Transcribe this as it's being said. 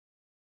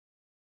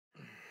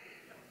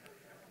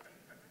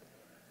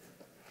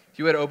If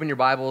you would open your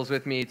Bibles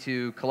with me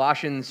to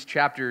Colossians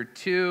chapter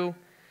 2.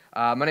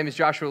 My name is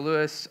Joshua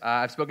Lewis.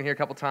 I've spoken here a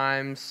couple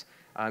times.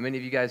 Many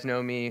of you guys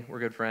know me. We're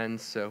good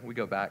friends, so we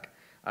go back.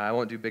 I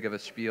won't do big of a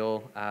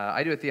spiel.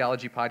 I do a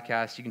theology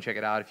podcast. You can check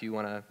it out if you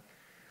want to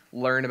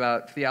learn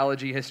about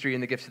theology, history,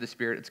 and the gifts of the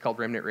Spirit. It's called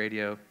Remnant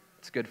Radio.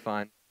 It's good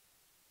fun.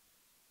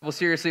 Well,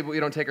 seriously, but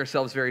we don't take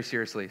ourselves very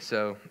seriously,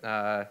 so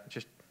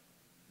just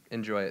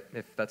enjoy it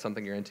if that's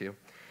something you're into.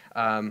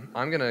 I'm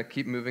going to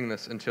keep moving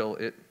this until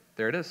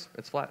there it is.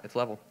 It's flat. It's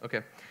level.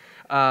 Okay.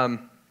 We're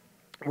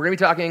going to be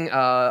talking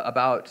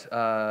about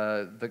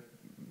the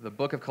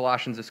book of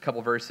Colossians, this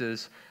couple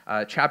verses.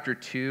 Chapter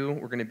 2,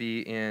 we're going to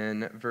be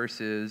in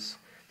verses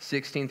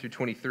 16 through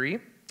 23.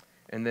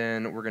 And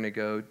then we're going to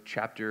go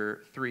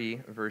chapter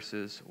 3,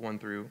 verses 1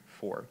 through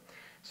 4.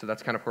 So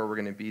that's kind of where we're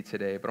going to be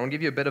today. But I want to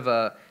give you a bit of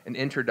an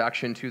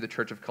introduction to the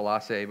Church of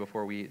Colossae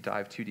before we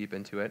dive too deep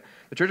into it.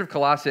 The Church of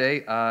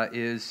Colossae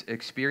is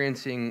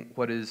experiencing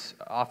what is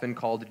often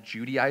called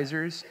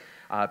Judaizers,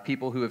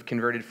 people who have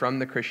converted from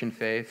the Christian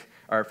faith,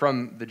 or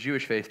from the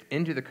Jewish faith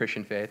into the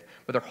Christian faith,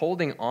 but they're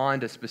holding on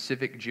to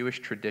specific Jewish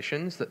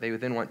traditions that they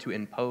would then want to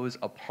impose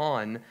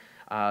upon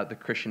the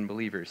Christian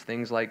believers.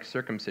 Things like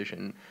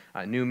circumcision,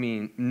 new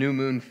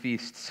moon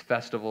feasts,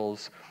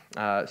 festivals,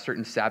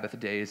 certain Sabbath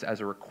days as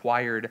a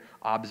required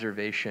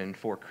observation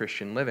for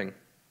Christian living.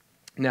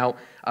 Now,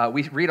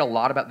 we read a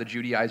lot about the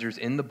Judaizers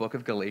in the book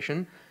of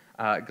Galatians,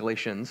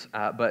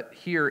 but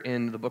here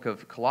in the book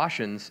of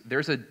Colossians,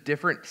 there's a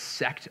different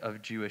sect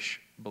of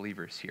Jewish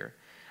believers here.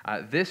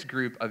 This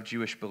group of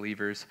Jewish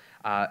believers,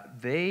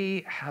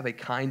 they have a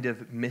kind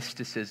of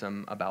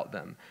mysticism about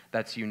them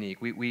that's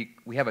unique.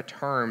 We have a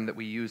term that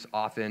we use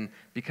often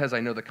because I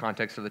know the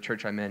context of the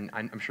church I'm in.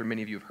 I'm sure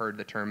many of you have heard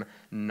the term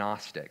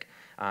Gnostic.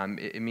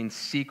 It means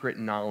secret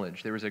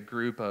knowledge. There was a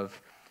group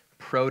of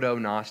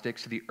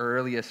proto-Gnostics, the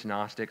earliest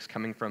Gnostics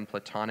coming from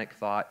Platonic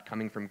thought,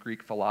 coming from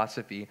Greek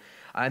philosophy,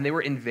 and they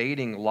were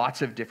invading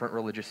lots of different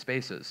religious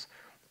spaces.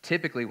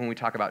 Typically, when we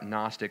talk about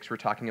Gnostics, we're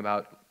talking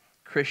about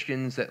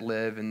Christians that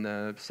live in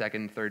the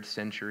 2nd, 3rd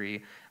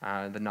century,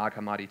 the Nag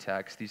Hammadi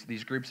text,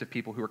 these groups of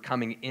people who are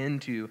coming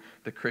into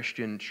the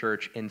Christian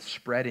church and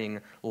spreading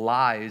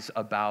lies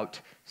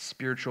about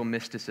spiritual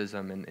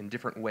mysticism and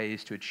different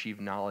ways to achieve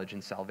knowledge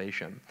and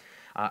salvation.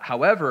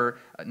 However,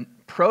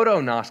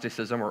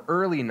 proto-Gnosticism or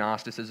early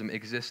Gnosticism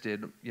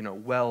existed,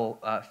 well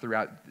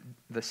throughout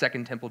the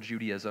Second Temple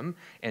Judaism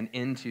and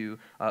into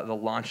the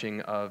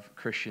launching of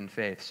Christian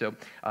faith. So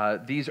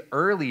these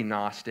early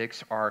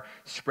Gnostics are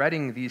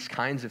spreading these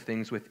kinds of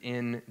things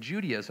within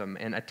Judaism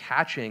and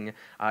attaching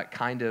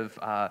kind of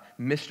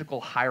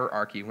mystical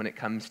hierarchy when it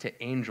comes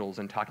to angels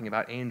and talking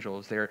about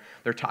angels. They're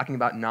talking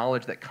about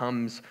knowledge that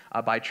comes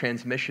by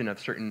transmission of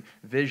certain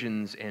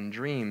visions and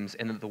dreams,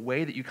 and the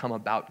way that you come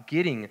about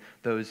getting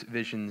those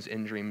visions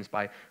and dreams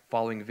by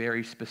following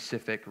very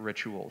specific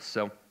rituals.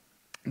 So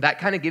that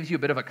kind of gives you a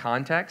bit of a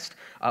context.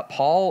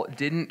 Paul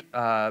didn't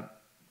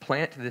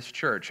plant this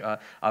church.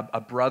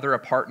 A brother, a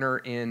partner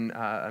in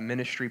a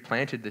ministry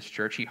planted this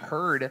church. He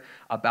heard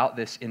about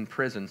this in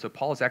prison. So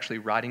Paul is actually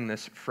writing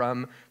this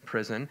from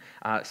prison.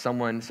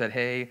 Someone said,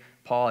 "Hey,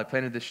 Paul, I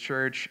planted this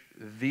church.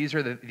 These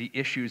are the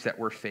issues that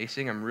we're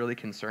facing. I'm really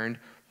concerned.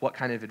 What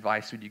kind of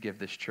advice would you give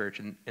this church?"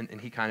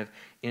 And he kind of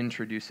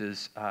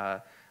introduces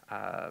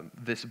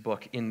this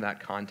book in that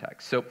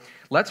context. So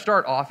let's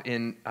start off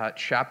in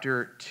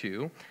chapter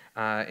 2,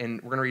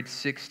 and we're going to read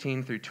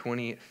 16 through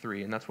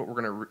 23, and that's what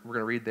we're going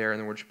to read there, and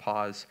then we'll just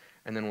pause,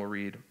 and then we'll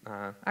read.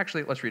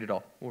 Actually, let's read it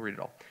all. We'll read it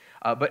all.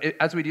 But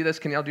as we do this,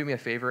 can y'all do me a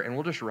favor, and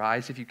we'll just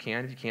rise if you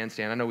can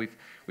stand. I know we've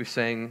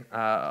sang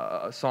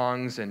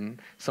songs,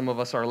 and some of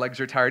us, our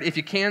legs are tired. If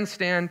you can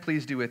stand,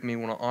 please do with me.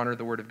 We want to honor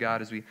the Word of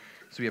God as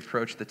we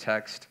approach the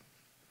text.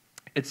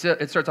 It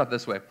starts off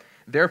this way.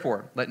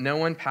 "Therefore, let no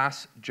one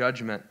pass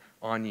judgment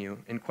on you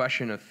in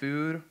question of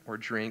food or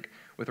drink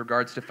with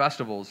regards to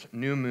festivals,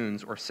 new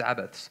moons, or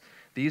Sabbaths.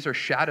 These are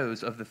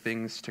shadows of the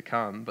things to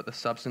come, but the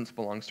substance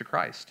belongs to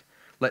Christ.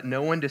 Let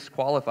no one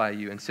disqualify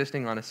you,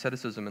 insisting on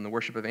asceticism and the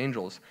worship of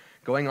angels,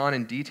 going on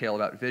in detail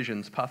about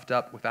visions, puffed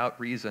up without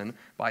reason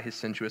by his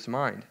sensuous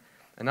mind,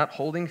 and not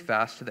holding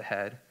fast to the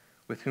head,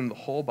 with whom the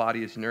whole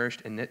body is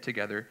nourished and knit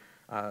together,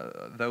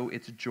 through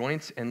its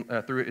joints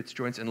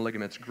and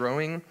ligaments,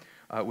 growing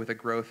with a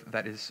growth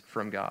that is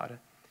from God.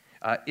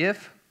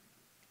 If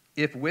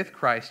with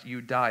Christ you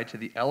died to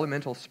the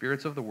elemental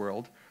spirits of the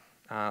world,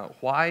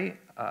 why,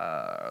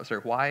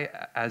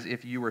 as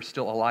if you were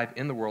still alive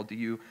in the world, do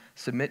you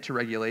submit to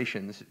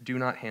regulations, do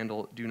not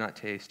handle, do not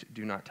taste,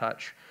 do not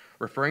touch,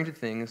 referring to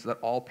things that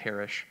all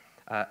perish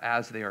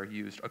as they are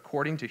used,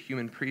 according to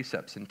human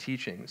precepts and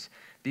teachings?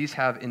 These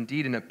have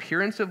indeed an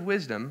appearance of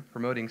wisdom,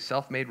 promoting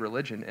self-made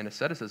religion and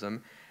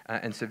asceticism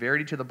and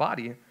severity to the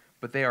body,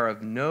 but they are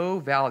of no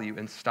value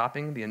in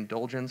stopping the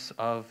indulgence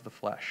of the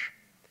flesh.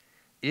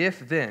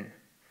 If then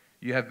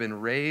you have been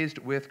raised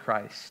with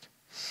Christ,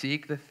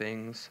 seek the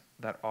things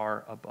that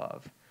are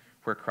above,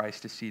 where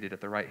Christ is seated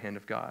at the right hand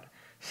of God.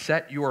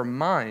 Set your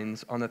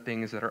minds on the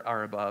things that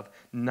are above,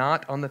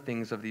 not on the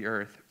things of the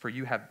earth, for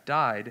you have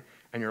died,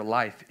 and your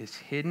life is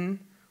hidden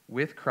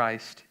with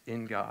Christ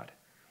in God.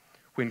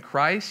 When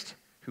Christ,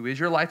 who is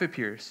your life,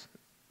 appears,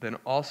 then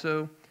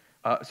you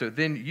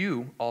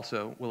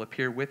also will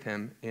appear with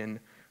him in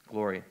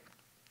glory.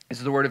 This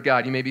is the word of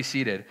God. You may be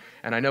seated.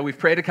 And I know we've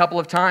prayed a couple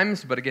of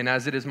times, but again,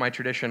 as it is my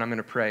tradition, I'm going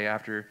to pray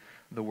after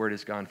the word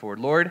has gone forward.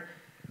 Lord,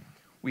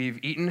 we've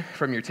eaten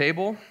from your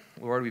table.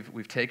 Lord,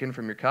 we've taken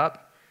from your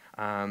cup.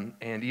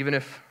 And even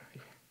if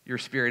your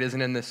spirit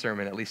isn't in this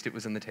sermon, at least it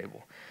was in the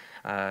table.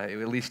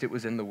 At least it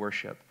was in the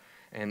worship.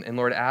 And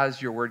Lord,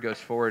 as your word goes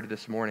forward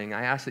this morning,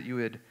 I ask that you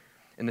would,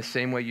 in the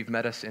same way you've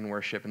met us in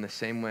worship, in the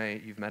same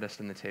way you've met us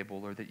in the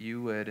table, Lord, that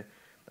you would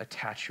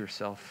attach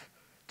yourself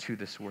to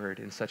this word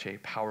in such a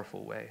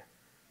powerful way.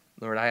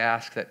 Lord, I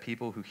ask that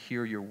people who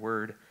hear your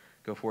word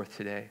go forth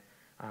today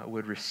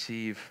would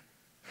receive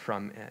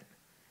from it,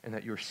 and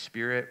that your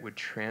spirit would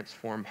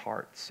transform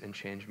hearts and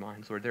change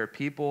minds. Lord, there are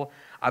people,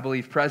 I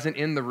believe, present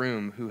in the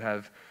room who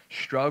have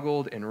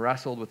struggled and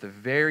wrestled with the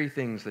very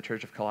things the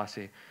Church of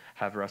Colossae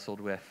have wrestled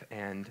with,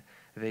 and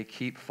they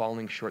keep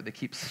falling short, they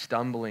keep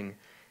stumbling.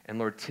 And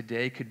Lord,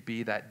 today could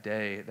be that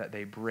day that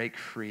they break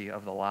free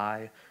of the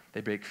lie, they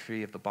break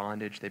free of the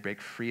bondage, they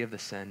break free of the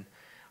sin,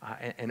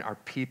 and are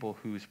people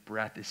whose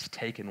breath is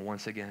taken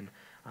once again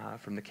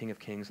from the King of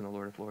Kings and the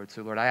Lord of Lords.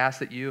 So Lord, I ask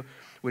that you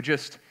would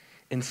just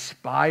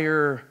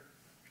inspire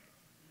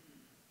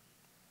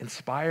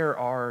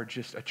our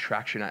just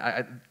attraction.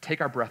 Take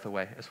our breath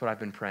away. That's what I've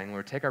been praying,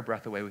 Lord. Take our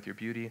breath away with your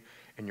beauty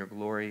and your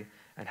glory,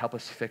 and help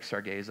us fix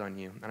our gaze on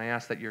you. And I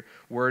ask that your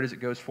word, as it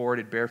goes forward,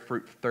 it bear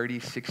fruit 30,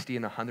 60,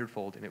 and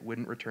 100-fold, and it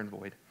wouldn't return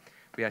void.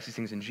 We ask these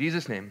things in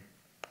Jesus' name.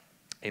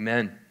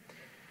 Amen.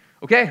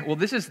 Okay, well,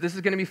 this is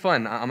going to be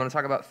fun. I'm going to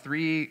talk about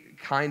three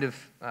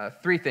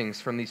things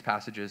from these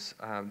passages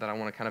that I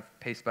want to kind of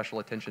pay special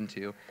attention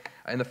to.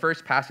 In the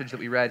first passage that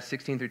we read,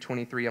 16 through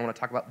 23, I want to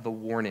talk about the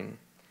warning.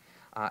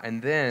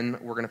 And then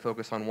we're going to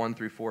focus on 1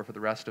 through 4 for the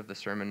rest of the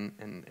sermon,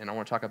 and I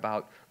want to talk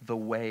about the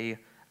way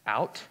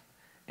out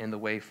and the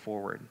way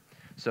forward.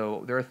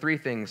 So there are three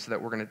things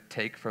that we're going to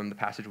take from the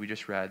passage we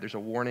just read. There's a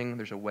warning,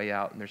 there's a way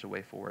out, and there's a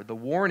way forward. The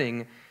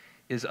warning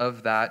is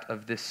of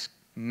this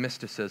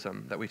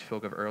mysticism that we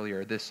spoke of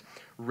earlier, this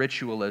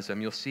ritualism.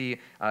 You'll see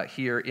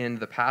here in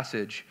the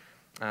passage,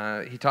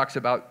 he talks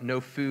about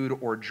no food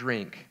or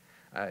drink.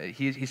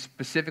 He's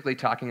specifically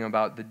talking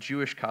about the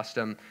Jewish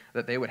custom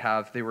that they would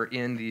have. They were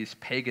in these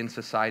pagan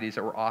societies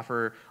that were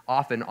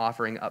often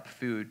offering up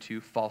food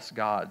to false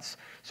gods.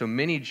 So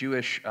many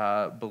Jewish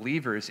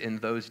believers in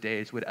those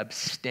days would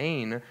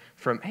abstain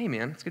from, hey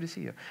man, it's good to see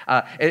you.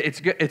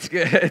 It's good.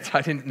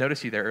 I didn't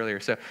notice you there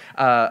earlier. So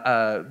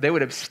they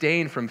would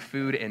abstain from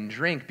food and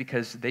drink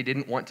because they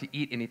didn't want to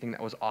eat anything that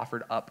was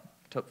offered up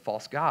to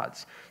false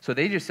gods. So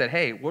they just said,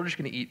 hey, we're just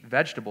going to eat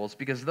vegetables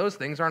because those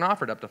things aren't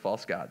offered up to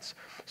false gods.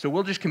 So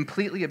we'll just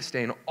completely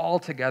abstain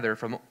altogether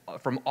from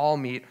all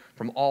meat,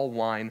 from all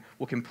wine.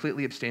 We'll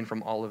completely abstain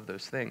from all of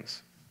those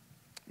things.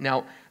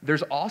 Now,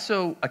 there's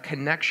also a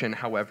connection,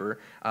 however.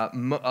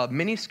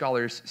 Many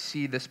scholars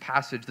see this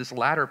passage, this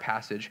latter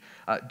passage,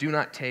 do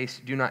not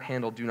taste, do not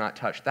handle, do not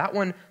touch. That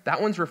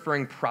one's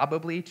referring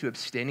probably to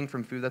abstaining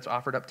from food that's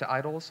offered up to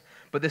idols.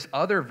 But this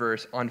other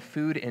verse on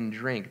food and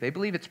drink, they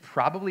believe it's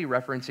probably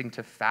referencing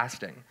to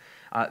fasting.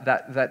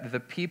 That the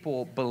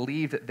people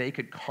believed that they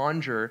could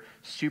conjure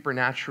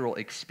supernatural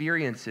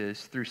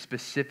experiences through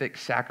specific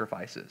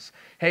sacrifices.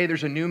 Hey,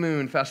 there's a new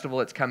moon festival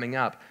that's coming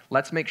up.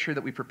 Let's make sure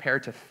that we prepare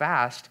to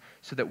fast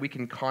so that we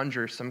can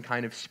conjure some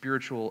kind of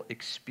spiritual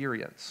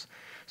experience.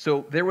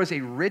 So there was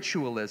a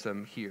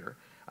ritualism here.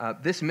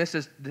 This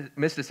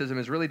mysticism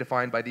is really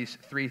defined by these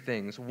three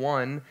things.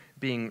 One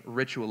being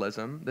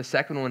ritualism. The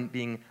second one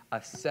being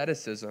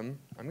asceticism.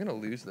 I'm going to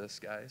lose this,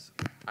 guys.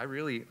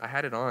 I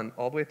had it on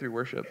all the way through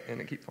worship,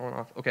 and it keeps falling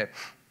off. Okay.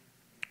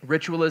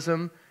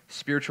 Ritualism,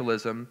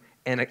 spiritualism,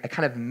 and a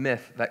kind of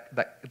myth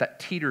that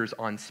teeters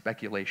on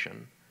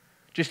speculation.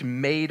 Just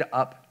made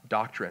up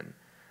doctrine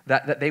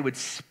that they would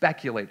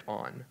speculate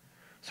on.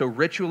 So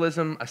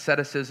ritualism,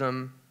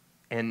 asceticism,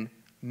 and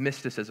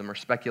mysticism or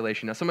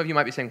speculation. Now, some of you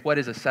might be saying, what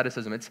is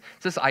asceticism? It's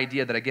this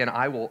idea that, again,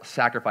 I will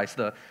sacrifice.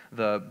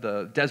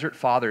 The desert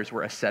fathers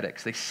were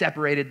ascetics. They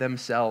separated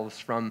themselves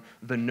from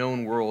the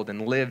known world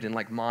and lived in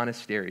like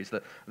monasteries.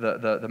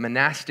 The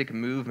monastic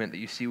movement that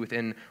you see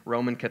within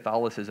Roman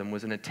Catholicism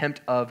was an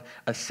attempt of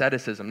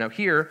asceticism. Now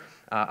here,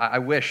 I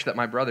wish that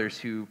my brothers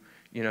who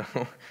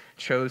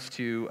chose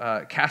to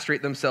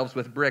castrate themselves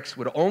with bricks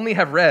would only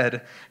have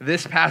read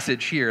this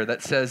passage here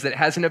that says that it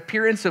has an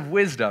appearance of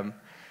wisdom,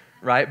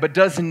 right, but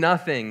does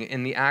nothing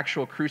in the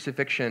actual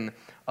crucifixion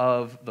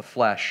of the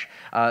flesh.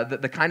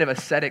 The kind of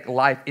ascetic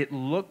life, it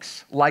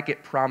looks like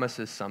it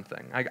promises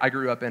something. I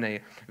grew up in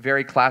a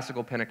very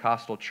classical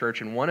Pentecostal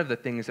church, and one of the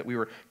things that we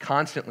were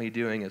constantly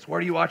doing is, what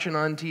are you watching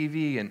on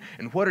TV,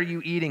 and what are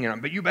you eating?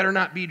 But you better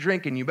not be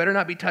drinking, you better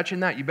not be touching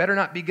that, you better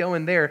not be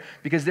going there,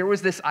 because there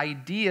was this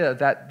idea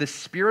that the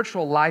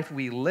spiritual life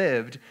we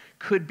lived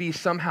could be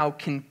somehow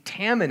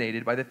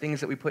contaminated by the things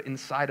that we put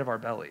inside of our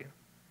belly.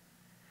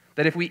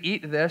 That if we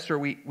eat this or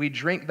we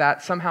drink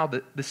that, somehow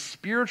the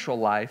spiritual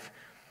life,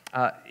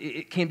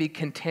 it can be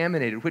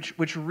contaminated,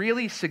 which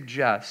really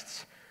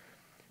suggests,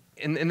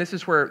 and this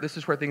is where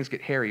things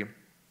get hairy.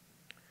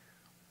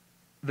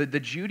 The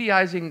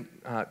Judaizing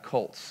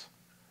cults,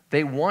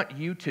 they want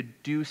you to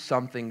do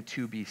something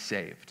to be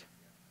saved.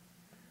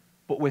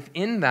 But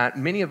within that,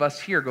 many of us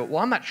here go,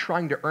 well, I'm not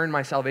trying to earn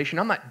my salvation.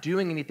 I'm not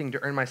doing anything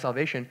to earn my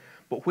salvation.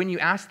 But when you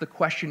ask the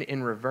question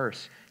in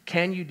reverse,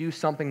 can you do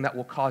something that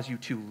will cause you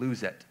to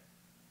lose it?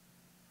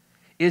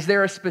 Is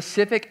there a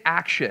specific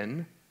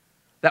action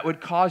that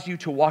would cause you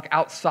to walk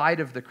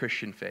outside of the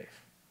Christian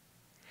faith?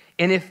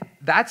 And if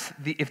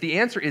the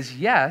answer is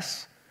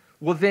yes,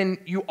 well, then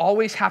you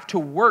always have to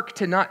work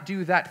to not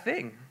do that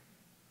thing.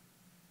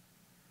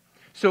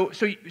 So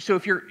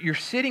if you're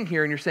sitting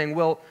here and you're saying,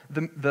 well,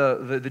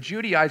 the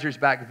Judaizers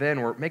back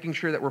then were making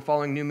sure that we're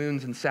following new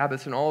moons and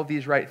Sabbaths and all of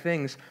these right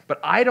things, but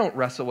I don't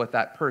wrestle with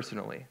that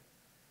personally.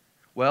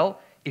 Well,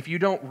 if you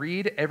don't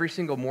read every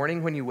single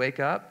morning when you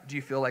wake up, do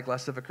you feel like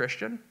less of a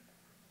Christian?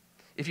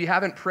 If you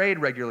haven't prayed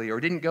regularly or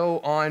didn't go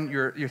on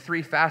your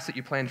 3 fasts that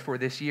you planned for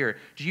this year,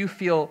 do you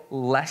feel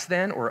less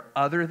than or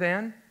other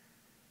than?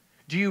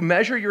 Do you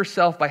measure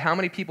yourself by how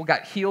many people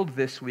got healed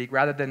this week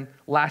rather than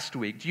last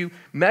week? Do you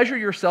measure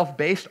yourself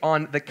based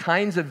on the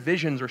kinds of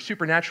visions or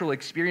supernatural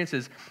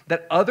experiences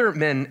that other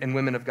men and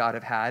women of God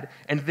have had,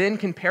 and then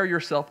compare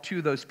yourself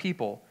to those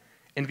people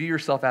and view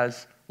yourself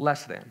as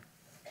less than?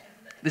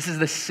 This is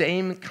the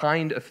same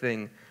kind of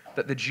thing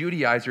that the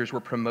Judaizers were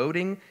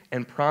promoting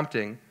and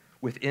prompting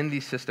within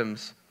these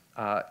systems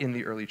in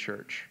the early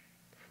church.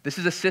 This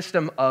is a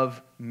system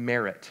of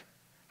merit.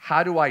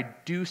 How do I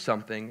do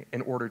something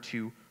in order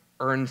to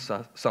earn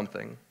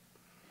something?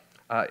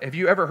 Have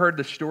you ever heard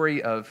the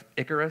story of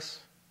Icarus?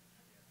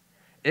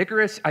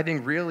 Icarus, I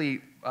think,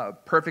 really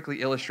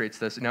perfectly illustrates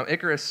this. Now,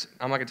 Icarus,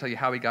 I'm not going to tell you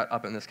how he got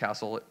up in this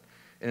castle. It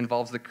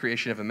involves the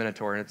creation of a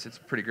minotaur, and it's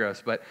pretty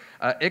gross. But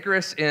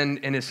Icarus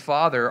and his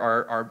father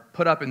are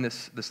put up in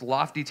this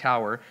lofty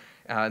tower.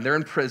 They're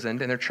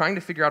imprisoned, and they're trying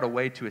to figure out a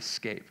way to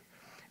escape.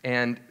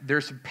 And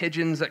there's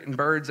pigeons and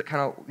birds that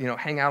kind of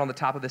hang out on the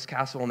top of this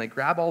castle, and they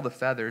grab all the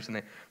feathers,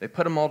 and they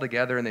put them all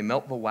together, and they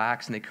melt the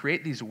wax, and they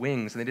create these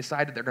wings, and they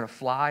decide that they're going to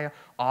fly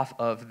off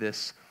of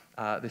this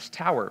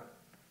tower.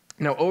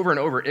 Now, over and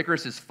over,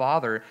 Icarus'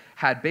 father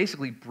had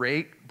basically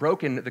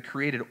broken the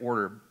created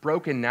order,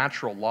 broken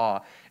natural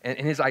law, and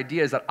his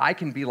idea is that I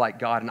can be like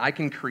God, and I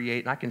can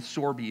create, and I can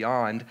soar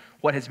beyond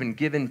what has been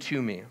given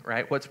to me,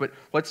 right? What's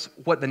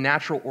what the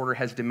natural order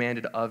has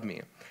demanded of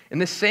me. In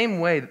the same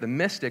way that the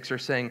mystics are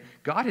saying,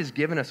 God has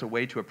given us a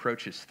way to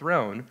approach his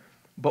throne,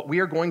 but we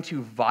are going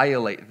to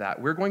violate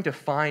that. We're going to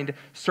find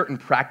certain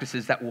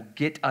practices that will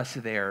get us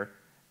there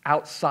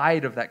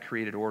outside of that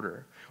created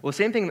order. Well, the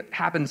same thing that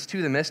happens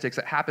to the mystics,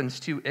 that happens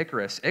to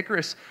Icarus.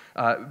 Icarus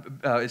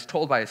is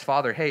told by his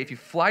father, hey, if you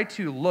fly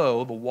too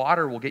low, the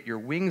water will get your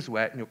wings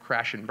wet and you'll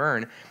crash and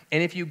burn.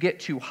 And if you get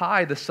too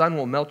high, the sun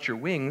will melt your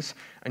wings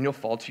and you'll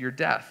fall to your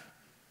death.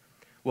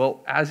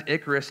 Well, as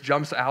Icarus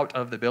jumps out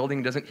of the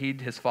building, doesn't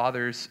heed his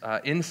father's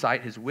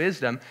insight, his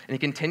wisdom, and he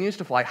continues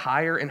to fly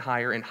higher and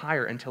higher and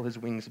higher until his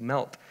wings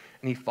melt.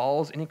 And he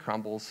falls and he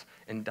crumbles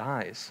and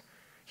dies.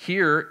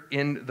 Here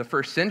in the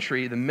first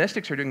century, the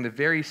mystics are doing the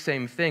very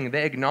same thing.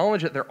 They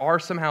acknowledge that there are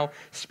somehow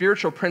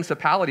spiritual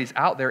principalities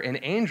out there and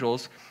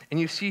angels, and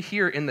you see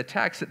here in the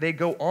text that they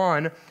go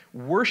on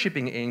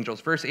worshiping angels.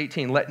 Verse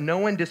 18, let no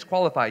one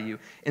disqualify you,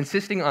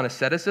 insisting on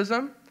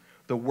asceticism,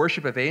 the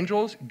worship of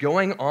angels,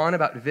 going on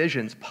about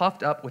visions,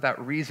 puffed up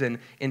without reason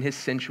in his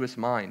sensuous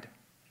mind.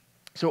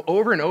 So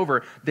over and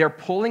over, they're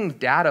pulling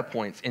data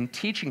points and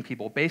teaching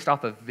people based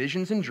off of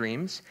visions and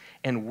dreams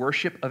and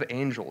worship of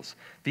angels.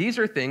 These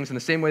are things, in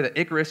the same way that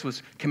Icarus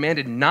was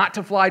commanded not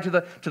to fly to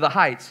the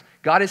heights,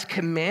 God has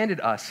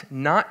commanded us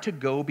not to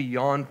go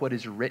beyond what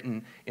is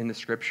written in the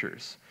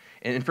Scriptures.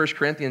 And in 1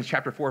 Corinthians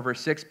chapter 4,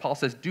 verse 6, Paul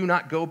says, do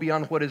not go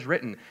beyond what is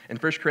written. In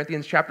 1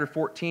 Corinthians chapter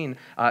 14,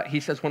 he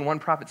says, when one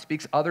prophet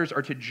speaks, others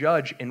are to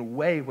judge and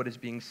weigh what is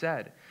being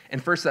said. In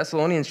 1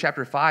 Thessalonians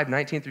chapter 5,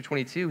 19 through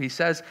 22, he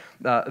says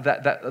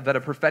that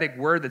a prophetic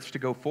word that's to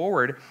go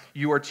forward,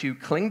 you are to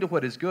cling to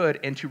what is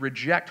good and to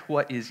reject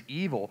what is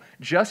evil.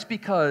 Just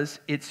because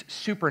it's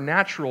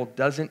supernatural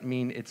doesn't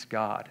mean it's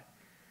God.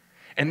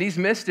 And these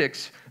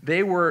mystics,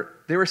 they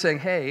were saying,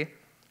 hey,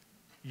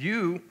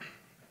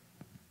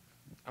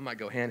 I might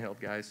go handheld,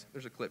 guys.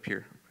 There's a clip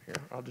here. Here,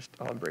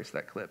 I'll embrace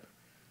that clip.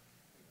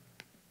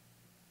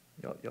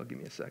 Y'all give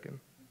me a second.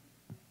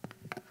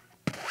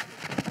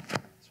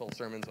 This whole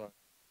sermon's on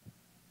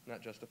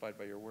not justified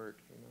by your work,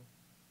 you know.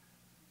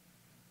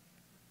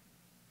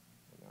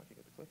 Well, now I can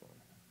get the clip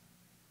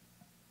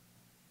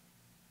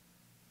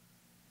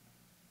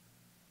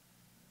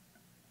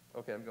on.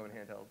 Okay, I'm going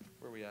handheld.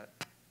 Where are we at?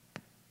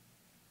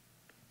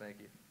 Thank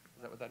you.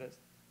 Is that what that is?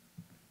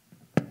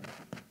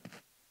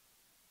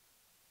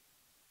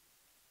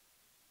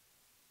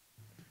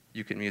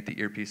 You can mute the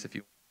earpiece if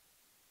you want.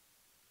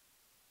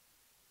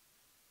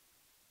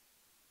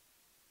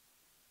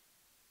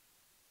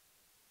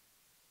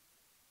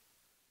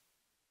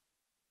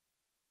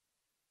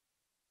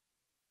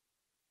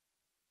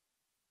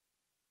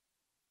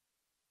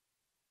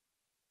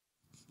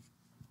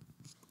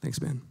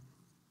 Thanks, man.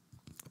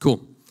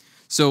 Cool.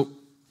 So,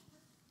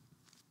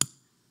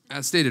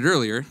 as stated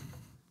earlier,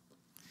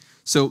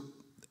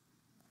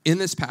 in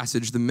this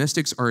passage, the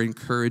mystics are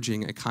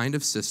encouraging a kind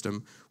of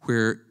system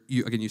where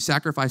you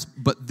sacrifice,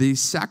 but these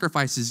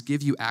sacrifices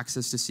give you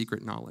access to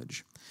secret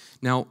knowledge.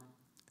 Now,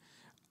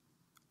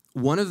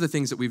 one of the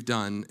things that we've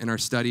done in our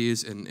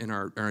studies and in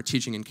our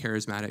teaching in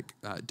charismatic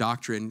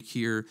doctrine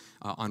here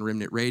on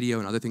Remnant Radio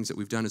and other things that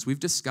we've done is we've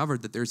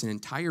discovered that there's an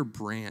entire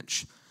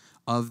branch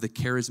of the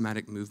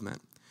charismatic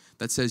movement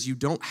that says you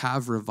don't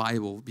have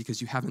revival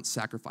because you haven't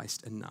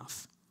sacrificed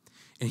enough.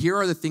 And here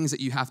are the things that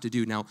you have to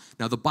do. Now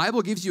the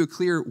Bible gives you a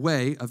clear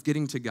way of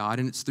getting to God,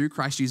 and it's through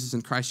Christ Jesus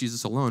and Christ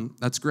Jesus alone.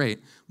 That's great.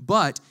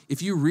 But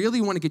if you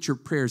really want to get your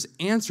prayers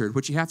answered,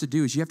 what you have to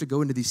do is you have to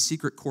go into these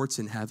secret courts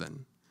in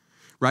heaven,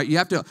 right? You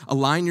have to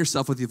align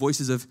yourself with the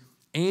voices of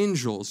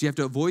angels. You have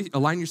to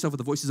align yourself with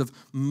the voices of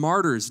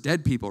martyrs,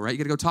 dead people, right? You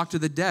got to go talk to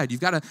the dead.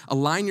 You've got to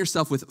align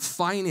yourself with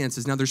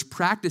finances. Now, there's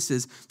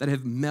practices that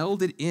have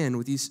melded in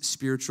with these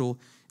spiritual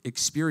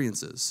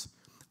experiences.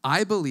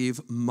 I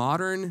believe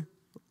the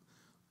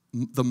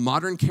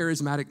modern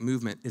charismatic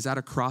movement is at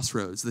a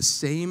crossroads, the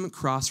same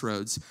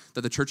crossroads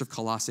that the Church of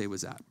Colossae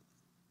was at.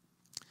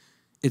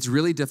 It's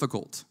really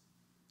difficult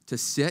to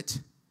sit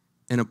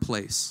in a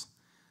place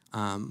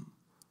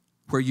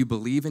where you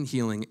believe in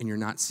healing and you're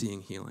not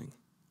seeing healing.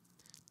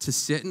 To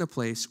sit in a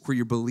place where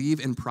you believe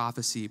in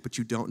prophecy, but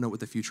you don't know what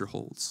the future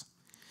holds.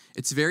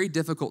 It's very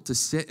difficult to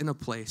sit in a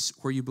place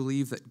where you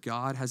believe that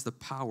God has the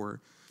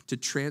power to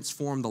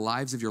transform the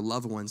lives of your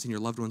loved ones and your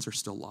loved ones are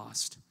still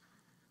lost.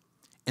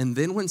 And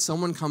then when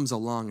someone comes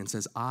along and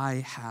says,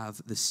 I have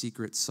the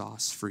secret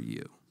sauce for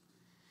you.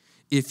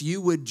 If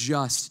you would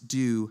just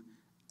do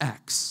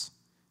X,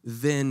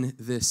 then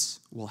this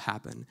will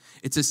happen.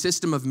 It's a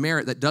system of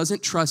merit that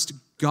doesn't trust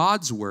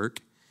God's work.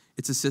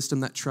 It's a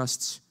system that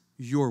trusts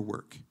your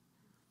work.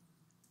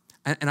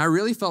 And I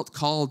really felt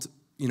called,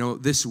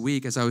 this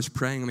week as I was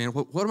praying, man,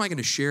 what am I going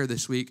to share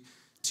this week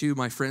to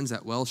my friends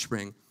at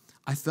Wellspring?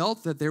 I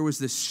felt that there was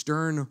this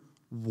stern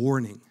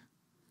warning.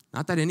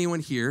 Not that anyone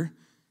here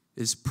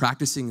is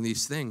practicing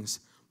these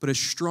things, but a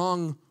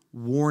strong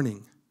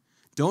warning.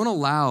 Don't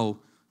allow,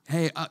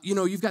 hey,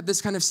 you've got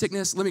this kind of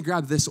sickness. Let me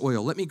grab this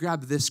oil. Let me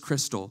grab this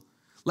crystal.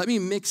 Let me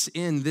mix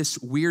in this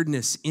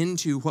weirdness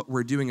into what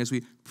we're doing as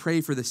we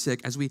pray for the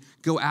sick, as we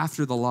go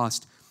after the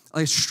lost.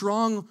 A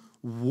strong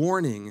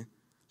warning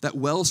that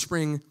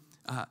Wellspring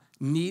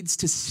needs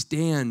to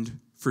stand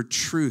for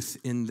truth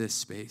in this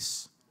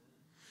space.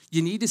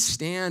 You need to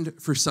stand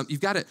for something.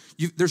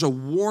 There's a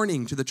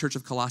warning to the Church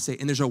of Colossae,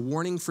 and there's a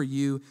warning for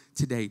you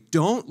today.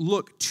 Don't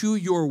look to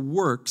your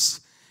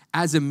works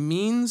as a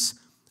means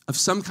of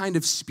some kind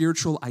of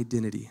spiritual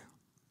identity.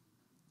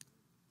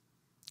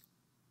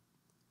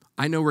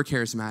 I know we're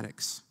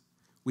charismatics.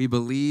 We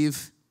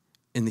believe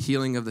in the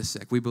healing of the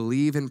sick. We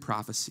believe in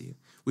prophecy.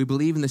 We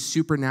believe in the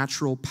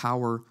supernatural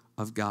power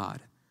of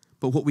God.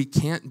 But what we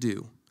can't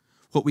do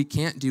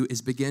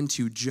is begin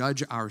to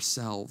judge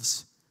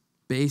ourselves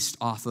based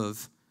off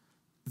of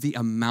the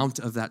amount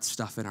of that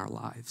stuff in our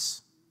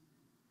lives.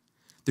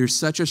 There's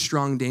such a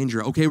strong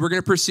danger. Okay, we're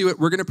going to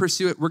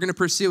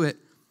pursue it,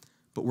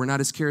 but we're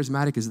not as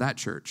charismatic as that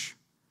church.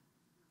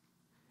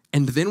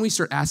 And then we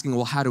start asking,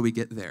 well, how do we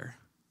get there?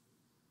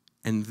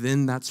 And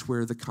then that's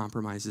where the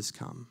compromises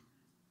come.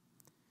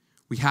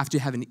 We have to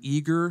have an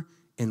eager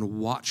and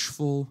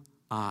watchful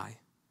eye.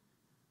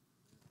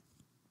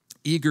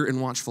 Eager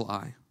and watchful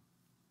eye.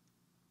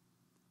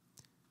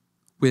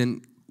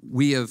 When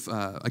we have,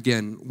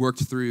 again,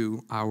 worked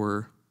through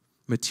our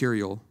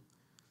material,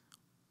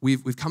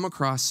 we've come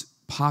across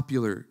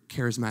popular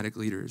charismatic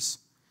leaders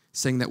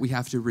saying that we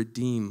have to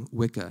redeem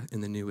Wicca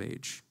in the New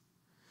Age.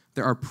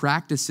 There are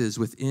practices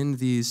within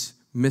these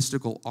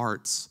mystical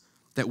arts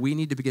that we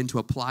need to begin to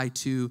apply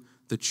to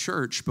the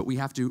church, but we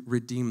have to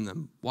redeem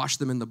them, wash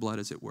them in the blood,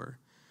 as it were.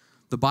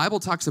 The Bible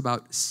talks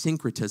about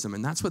syncretism,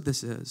 and that's what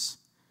this is.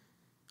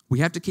 We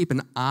have to keep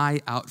an eye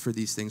out for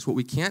these things. What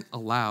we can't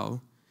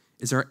allow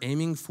is our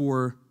aiming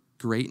for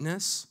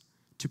greatness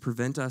to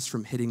prevent us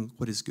from hitting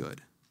what is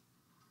good.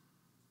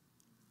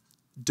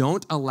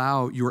 Don't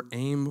allow your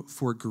aim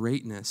for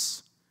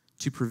greatness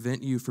to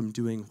prevent you from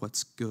doing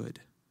what's good.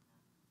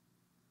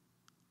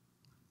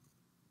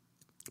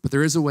 But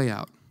there is a way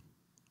out.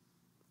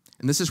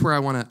 And this is where I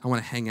want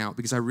to hang out,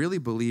 because I really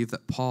believe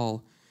that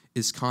Paul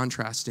is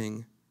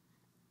contrasting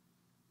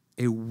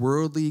a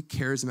worldly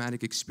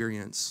charismatic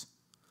experience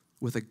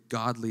with a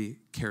godly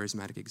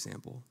charismatic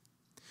example.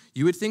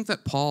 You would think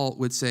that Paul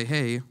would say,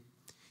 hey,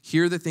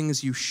 here are the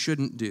things you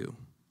shouldn't do.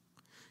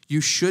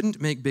 You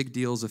shouldn't make big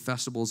deals of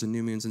festivals and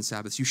new moons and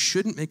Sabbaths. You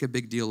shouldn't make a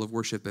big deal of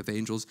worship of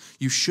angels.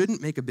 You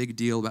shouldn't make a big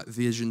deal about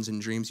visions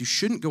and dreams. You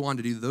shouldn't go on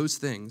to do those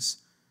things.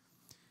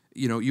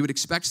 You would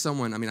expect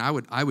someone,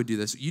 I would do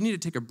this. You need to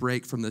take a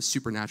break from the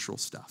supernatural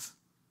stuff.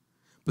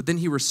 But then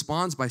he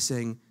responds by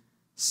saying,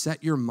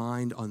 set your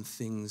mind on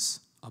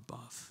things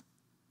above.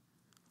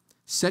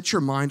 Set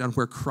your mind on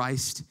where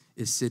Christ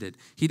is seated.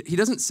 He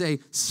doesn't say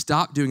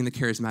stop doing the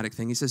charismatic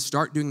thing. He says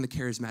start doing the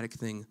charismatic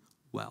thing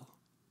well.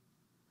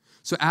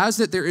 So as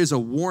that there is a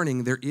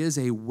warning, there is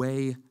a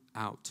way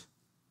out.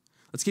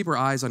 Let's keep our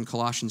eyes on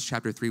Colossians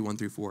chapter 3, 1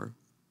 through 4.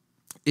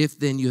 If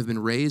then you have been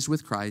raised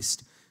with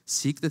Christ,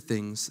 seek the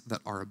things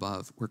that are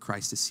above, where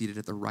Christ is seated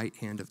at the right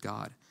hand of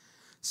God.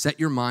 Set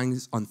your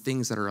minds on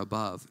things that are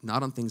above,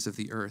 not on things of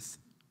the earth.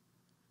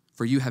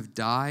 For you have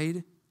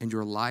died, and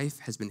your life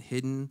has been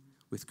hidden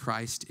with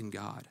Christ in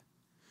God.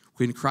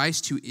 When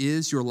Christ, who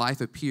is your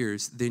life,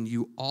 appears, then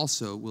you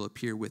also will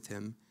appear with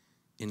him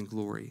in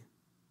glory.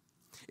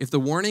 If the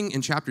warning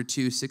in chapter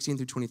 2, 16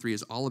 through 23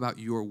 is all about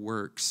your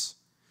works,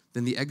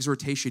 then the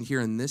exhortation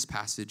here in this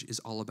passage is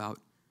all about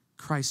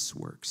Christ's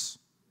works.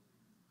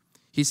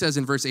 He says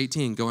in verse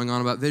 18, going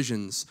on about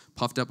visions,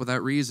 puffed up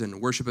without reason,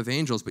 worship of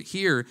angels. But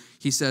here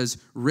he says,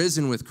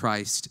 risen with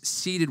Christ,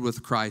 seated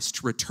with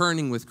Christ,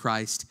 returning with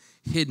Christ,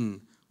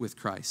 hidden with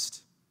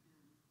Christ.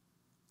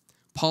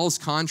 Paul's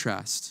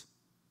contrast.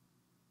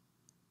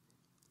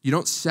 You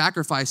don't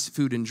sacrifice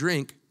food and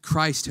drink.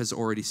 Christ has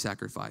already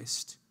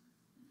sacrificed.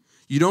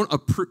 You don't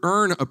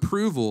earn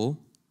approval.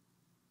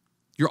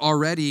 You're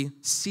already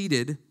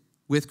seated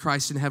with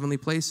Christ in heavenly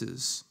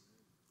places.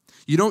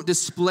 You don't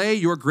display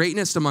your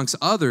greatness amongst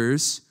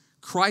others.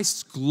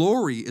 Christ's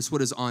glory is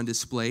what is on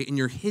display, and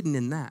you're hidden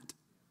in that.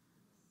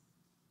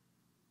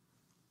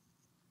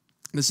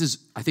 This is,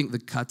 I think, the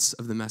cuts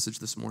of the message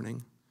this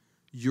morning.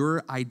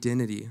 Your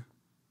identity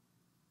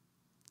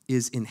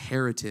is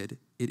inherited.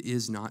 It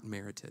is not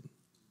merited.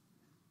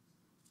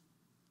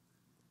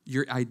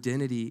 Your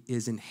identity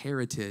is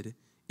inherited.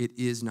 It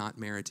is not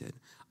merited.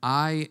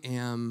 I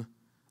am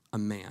a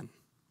man.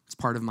 It's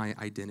part of my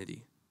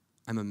identity.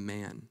 I'm a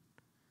man.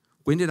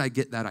 When did I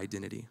get that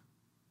identity?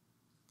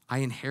 I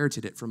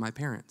inherited it from my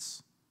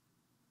parents.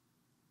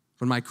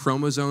 When my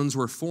chromosomes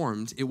were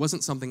formed, it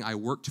wasn't something I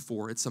worked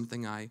for. It's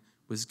something I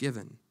was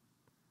given.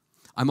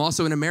 I'm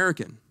also an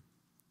American.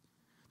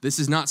 This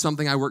is not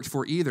something I worked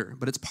for either,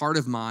 but it's part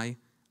of my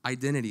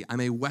identity. I'm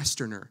a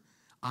Westerner.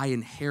 I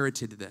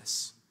inherited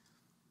this.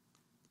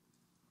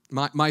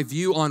 My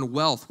view on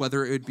wealth,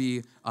 whether it would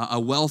be a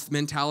wealth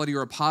mentality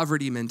or a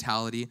poverty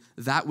mentality,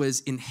 that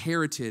was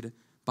inherited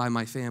by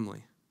my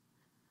family.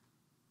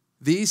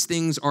 These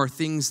things are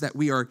things that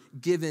we are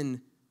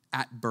given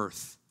at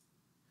birth.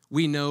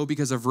 We know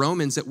because of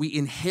Romans that we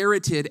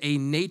inherited a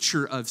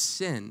nature of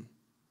sin.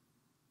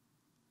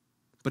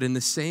 But in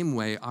the same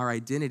way, our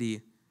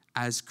identity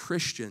as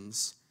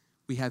Christians,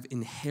 we have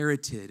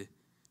inherited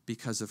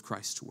because of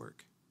Christ's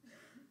work.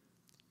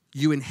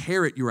 You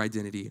inherit your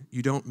identity.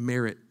 You don't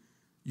merit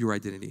your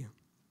identity.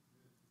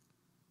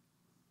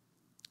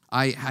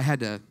 I had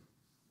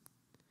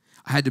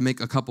to make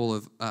a couple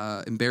of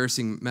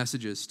embarrassing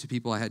messages to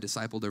people I had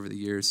discipled over the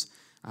years.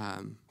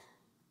 I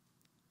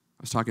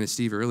was talking to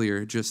Steve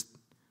earlier.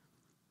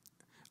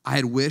 I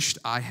had wished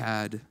I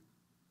had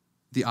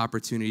the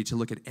opportunity to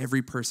look at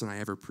every person I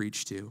ever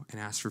preached to and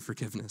ask for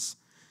forgiveness.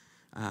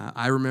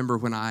 I remember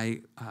when I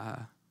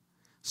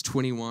was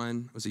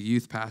 21, was a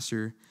youth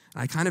pastor,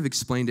 and I kind of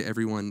explained to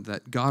everyone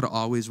that God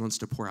always wants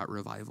to pour out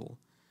revival.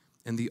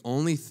 And the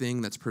only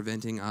thing that's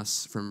preventing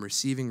us from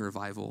receiving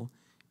revival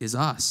is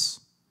us.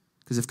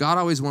 Because if God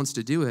always wants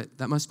to do it,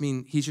 that must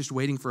mean he's just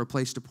waiting for a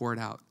place to pour it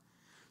out.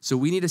 So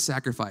we need a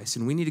sacrifice,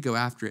 and we need to go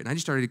after it. And I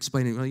just started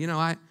explaining,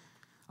 well,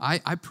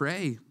 I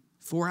pray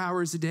 4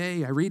 hours a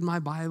day. I read my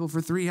Bible for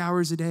 3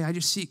 hours a day. I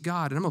just seek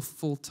God. And I'm a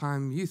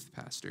full-time youth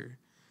pastor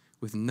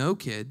with no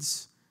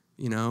kids,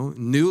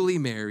 newly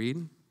married.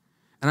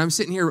 And I'm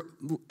sitting here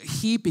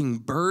heaping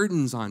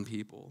burdens on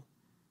people.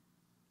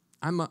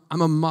 I'm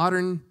a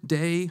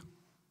modern-day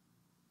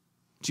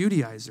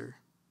Judaizer.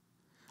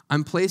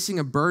 I'm placing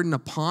a burden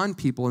upon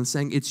people and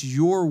saying, it's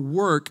your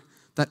work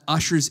that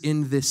ushers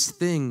in this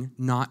thing,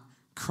 not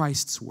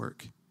Christ's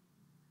work.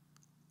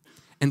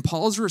 And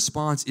Paul's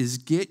response is,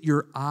 get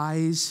your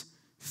eyes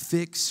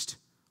fixed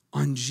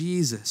on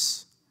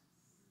Jesus.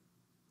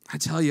 I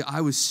tell you,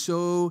 I was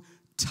so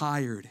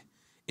tired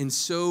and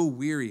so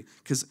weary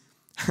because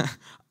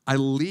I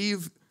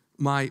leave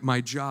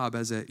my job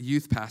as a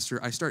youth pastor.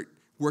 I start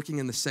working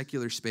in the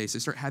secular space. I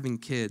start having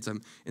kids.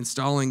 I'm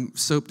installing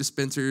soap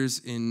dispensers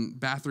in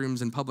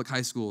bathrooms in public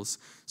high schools.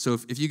 So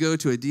if you go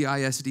to a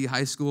DISD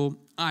high school,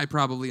 I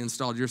probably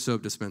installed your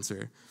soap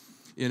dispenser.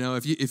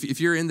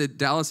 If you're in the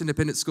Dallas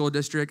Independent School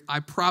District,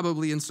 I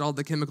probably installed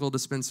the chemical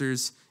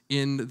dispensers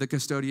in the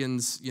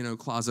custodian's,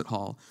 closet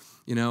hall.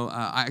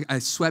 I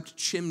swept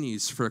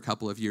chimneys for a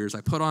couple of years.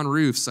 I put on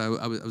roofs. I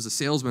was a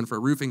salesman for a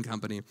roofing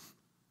company.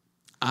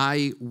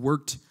 I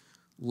worked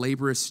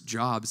laborious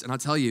jobs, and I'll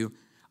tell you,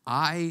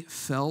 I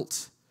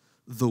felt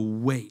the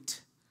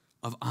weight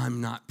of I'm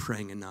not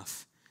praying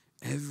enough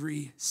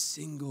every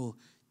single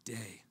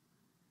day.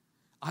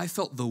 I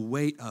felt the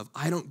weight of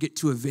I don't get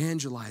to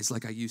evangelize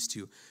like I used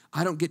to.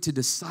 I don't get to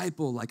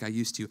disciple like I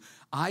used to.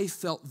 I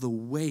felt the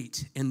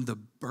weight and the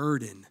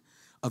burden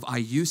of I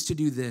used to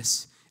do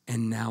this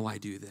and now I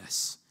do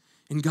this.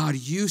 And God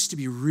used to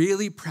be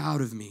really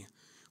proud of me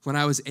when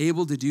I was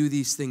able to do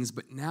these things,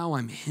 but now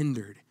I'm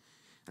hindered.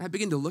 And I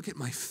begin to look at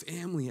my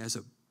family as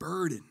a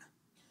burden.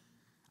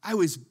 I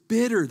was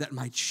bitter that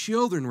my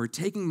children were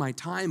taking my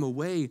time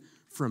away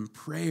from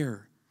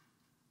prayer.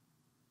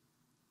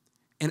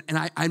 And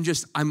I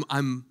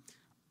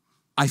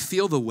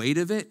feel the weight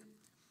of it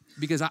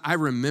because I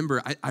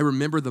remember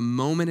the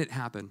moment it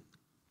happened.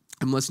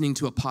 I'm listening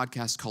to a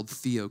podcast called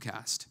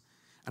Theocast.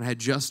 And I had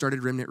just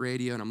started Remnant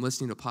Radio, and I'm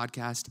listening to a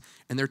podcast,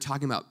 and they're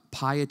talking about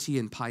piety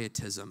and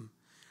pietism.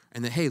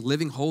 And that, hey,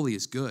 living holy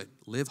is good.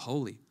 Live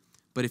holy.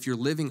 But if you're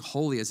living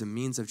holy as a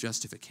means of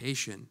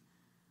justification,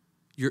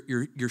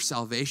 your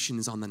salvation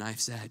is on the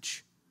knife's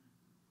edge.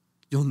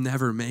 You'll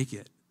never make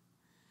it.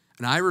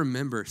 And I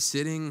remember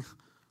sitting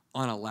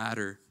on a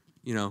ladder,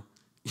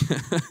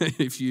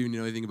 if you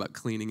know anything about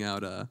cleaning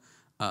out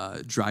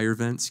dryer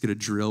vents, you get a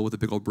drill with a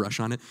big old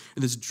brush on it,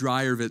 and this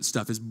dryer vent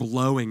stuff is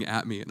blowing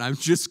at me, and I'm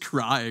just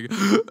crying.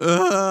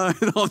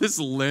 And all this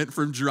lint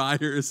from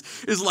dryers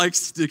is like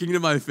sticking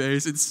to my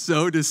face. It's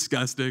so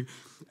disgusting.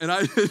 And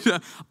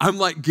I'm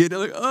like getting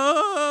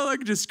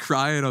like just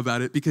crying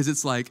about it because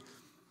it's like,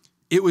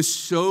 it was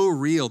so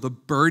real. The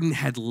burden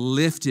had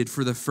lifted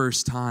for the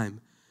first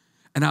time.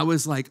 And I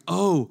was like,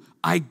 oh,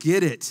 I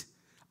get it.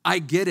 I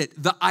get it.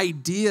 The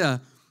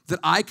idea that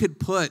I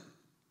could put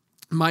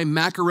my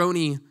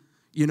macaroni,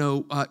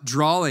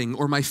 drawing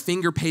or my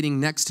finger painting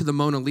next to the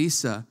Mona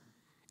Lisa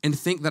and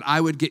think that I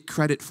would get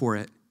credit for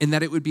it and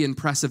that it would be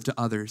impressive to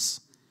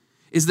others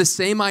is the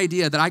same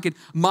idea that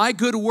my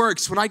good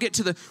works, when I get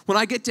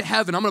to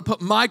heaven, I'm going to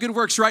put my good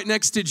works right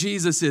next to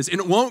Jesus's,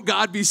 and won't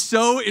God be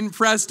so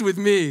impressed with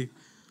me?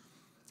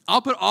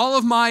 I'll put all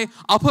of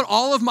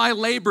my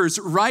labors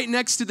right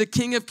next to the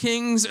King of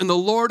Kings and the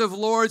Lord of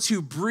Lords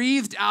who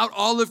breathed out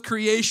all of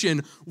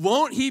creation.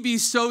 Won't he be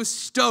so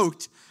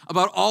stoked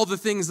about all the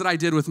things that I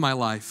did with my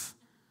life?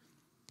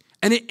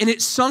 And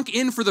it sunk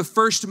in for the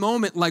first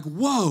moment like,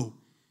 whoa,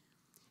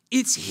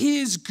 it's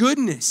his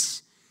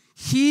goodness.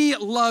 He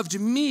loved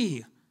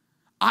me.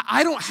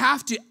 I don't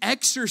have to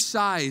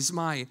exercise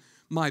my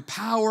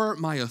power,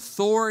 my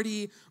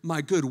authority,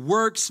 my good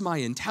works, my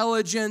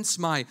intelligence,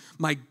 my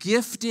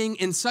gifting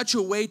in such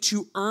a way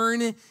to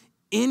earn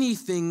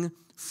anything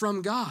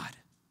from God.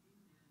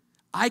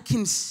 I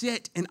can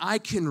sit and I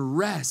can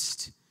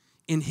rest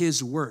in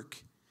his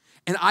work.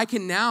 And I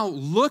can now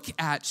look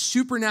at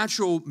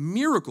supernatural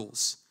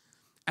miracles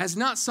as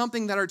not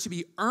something that are to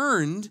be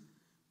earned,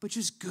 but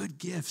just good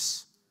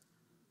gifts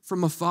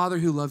from a father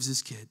who loves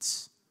his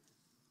kids.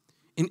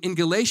 In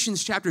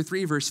Galatians chapter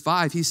 3, verse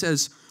 5, he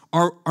says,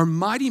 Are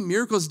mighty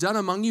miracles done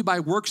among you by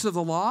works of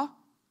the law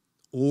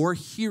or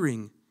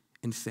hearing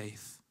in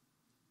faith,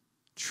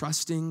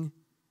 trusting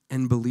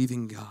and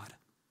believing God?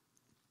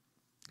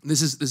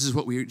 This is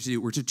what we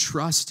do. We're to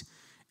trust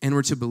and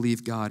we're to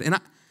believe God. And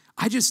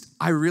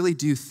I really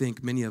do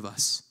think many of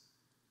us,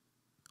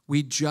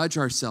 we judge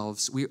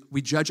ourselves,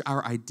 we judge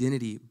our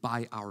identity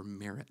by our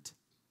merit.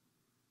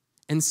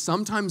 And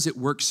sometimes it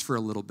works for a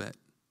little bit.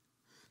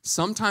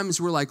 Sometimes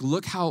we're like,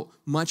 look how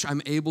much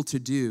I'm able to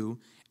do.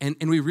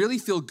 And we really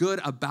feel good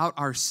about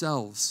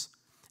ourselves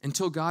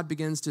until God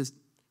begins to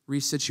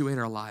resituate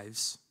our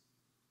lives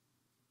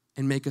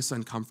and make us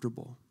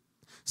uncomfortable.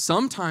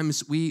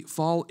 Sometimes we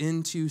fall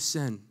into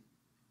sin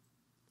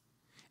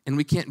and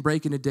we can't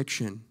break an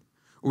addiction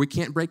or we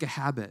can't break a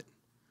habit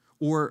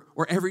or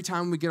every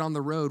time we get on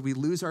the road, we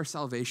lose our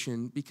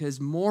salvation because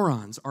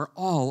morons are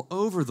all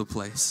over the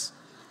place.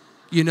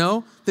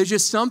 There's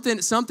just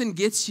something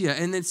gets you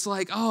and it's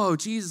like, oh,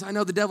 Jesus, I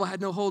know the devil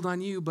had no hold on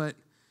you, but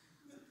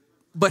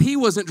he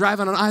wasn't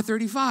driving on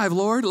I-35,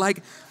 Lord.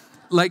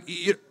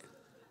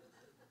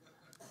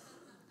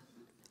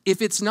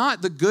 If it's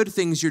not the good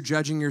things you're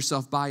judging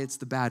yourself by, it's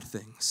the bad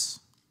things.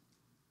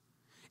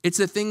 It's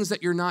the things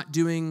that you're not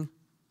doing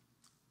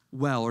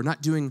well or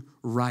not doing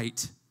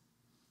right.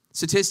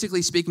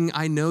 Statistically speaking,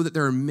 I know that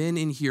there are men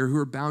in here who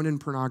are bound in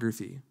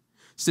pornography.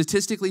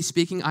 Statistically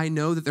speaking, I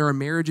know that there are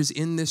marriages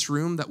in this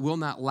room that will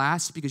not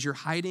last because you're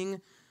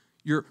hiding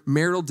your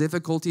marital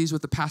difficulties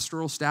with the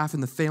pastoral staff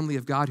and the family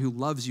of God who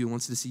loves you and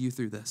wants to see you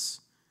through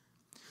this.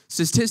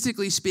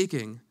 Statistically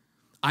speaking,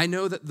 I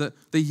know that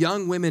the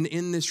young women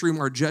in this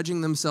room are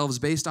judging themselves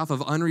based off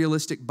of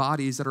unrealistic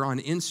bodies that are on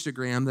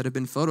Instagram that have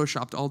been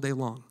photoshopped all day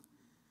long.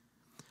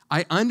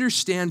 I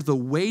understand the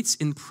weights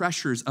and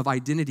pressures of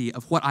identity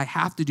of what I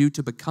have to do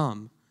to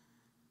become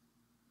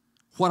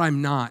what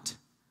I'm not.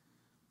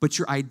 But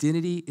your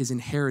identity is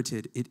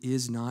inherited. It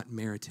is not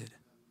merited.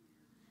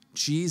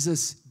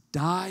 Jesus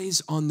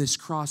dies on this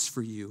cross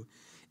for you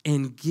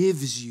and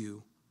gives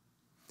you.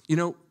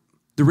 The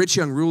rich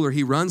young ruler,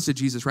 he runs to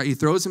Jesus, right? He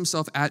throws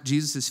himself at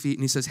Jesus' feet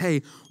and he says,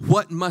 hey,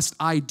 what must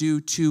I do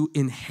to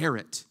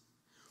inherit?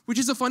 Which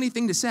is a funny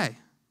thing to say,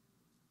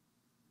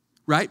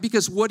 right?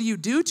 Because what do you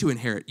do to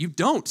inherit? You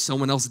don't.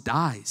 Someone else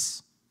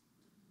dies.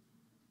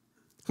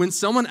 When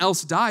someone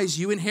else dies,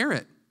 you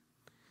inherit.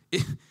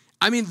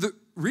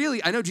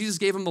 Really, I know Jesus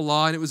gave him the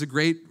law and it was a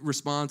great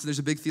response. There's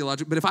a big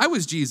theological, but if I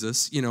was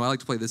Jesus, I like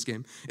to play this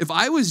game. If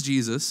I was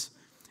Jesus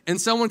and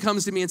someone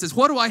comes to me and says,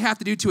 what do I have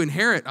to do to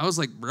inherit? I was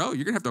like, bro,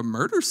 you're going to have to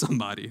murder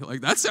somebody.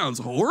 Like, that sounds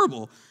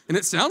horrible. And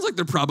it sounds like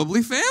they're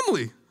probably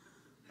family.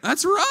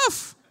 That's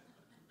rough.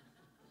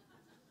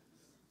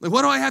 Like,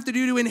 what do I have to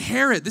do to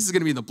inherit? This is going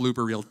to be in the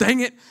blooper reel.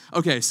 Dang it.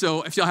 Okay,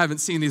 so if y'all haven't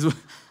seen these,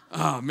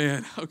 oh,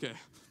 man, okay.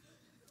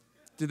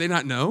 Did they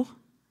not know?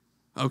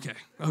 Okay.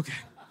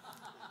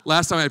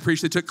 Last time I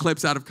preached, they took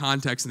clips out of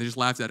context and they just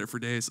laughed at it for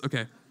days.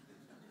 Okay.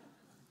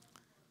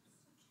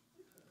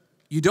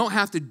 You don't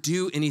have to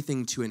do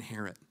anything to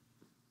inherit,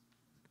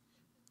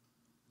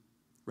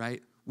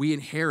 right? We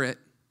inherit,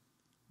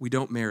 we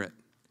don't merit.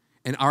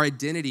 And our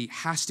identity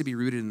has to be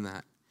rooted in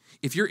that.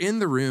 If you're in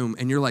the room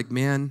and you're like,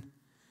 man,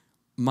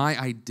 my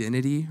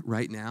identity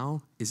right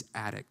now is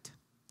addict.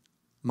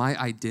 My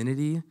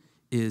identity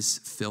is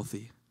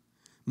filthy.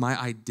 My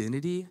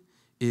identity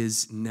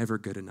is never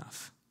good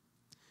enough.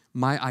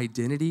 My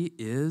identity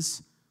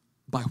is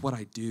by what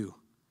I do.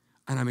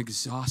 And I'm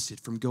exhausted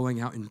from going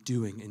out and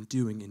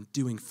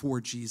doing for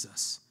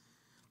Jesus.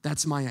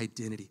 That's my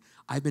identity.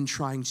 I've been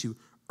trying to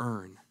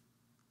earn.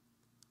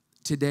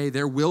 Today,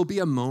 there will be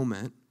a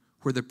moment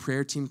where the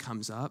prayer team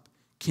comes up.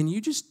 Can you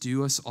just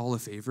do us all a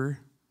favor?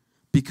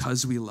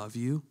 Because we love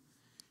you,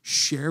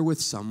 share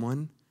with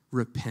someone,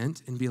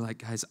 repent, and be like,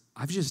 guys,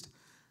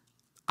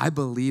 I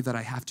believe that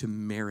I have to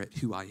merit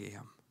who I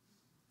am.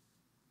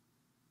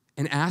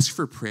 And ask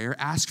for prayer,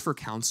 ask for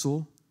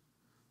counsel.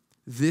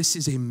 This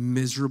is a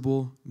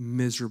miserable,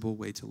 miserable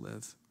way to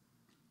live.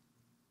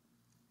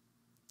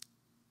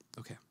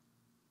 Okay.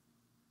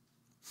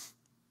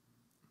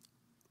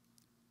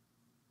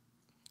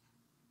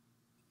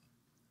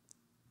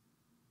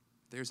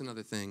 There's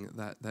another thing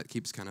that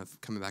keeps kind of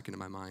coming back into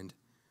my mind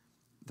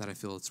that I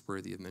feel it's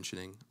worthy of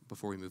mentioning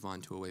before we move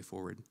on to a way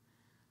forward.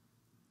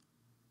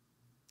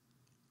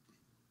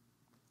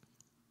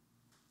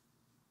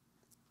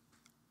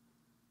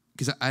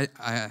 Because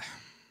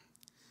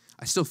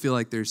I still feel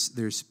like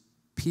there's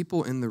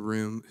people in the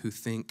room who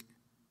think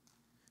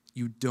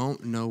you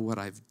don't know what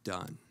I've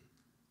done.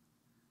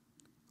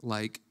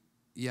 Like,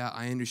 yeah,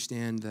 I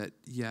understand that,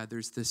 yeah,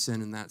 there's this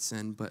sin and that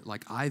sin, but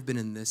like I've been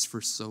in this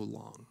for so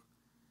long.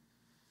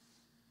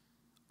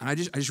 And I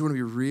just want to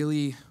be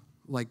really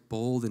like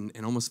bold and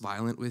almost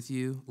violent with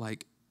you.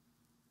 Like,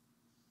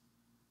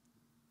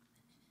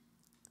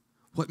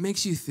 what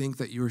makes you think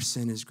that your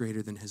sin is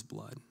greater than his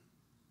blood?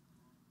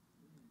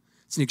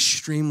 It's an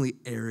extremely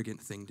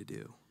arrogant thing to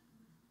do.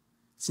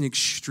 It's an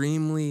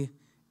extremely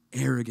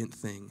arrogant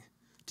thing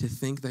to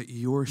think that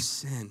your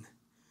sin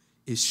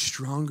is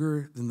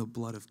stronger than the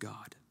blood of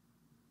God.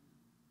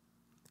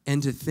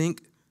 And to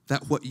think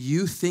that what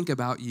you think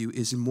about you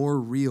is more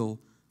real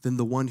than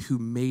the one who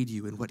made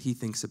you and what he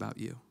thinks about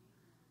you.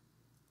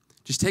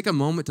 Just take a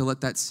moment to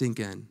let that sink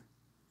in.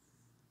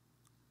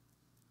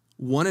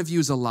 One of you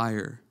is a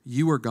liar,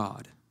 you are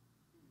God.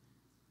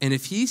 And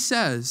if he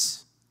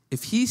says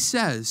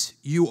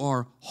you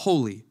are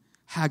holy,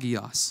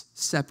 hagios,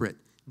 separate,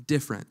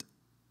 different,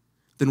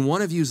 then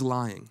one of you is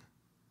lying.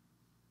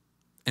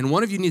 And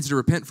one of you needs to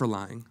repent for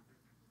lying.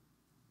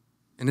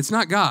 And it's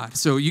not God,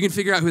 so you can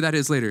figure out who that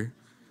is later.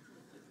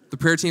 The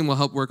prayer team will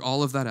help work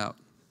all of that out.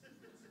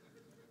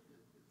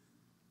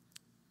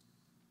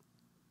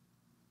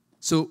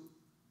 So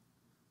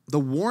the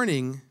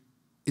warning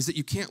is that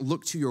you can't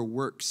look to your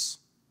works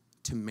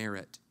to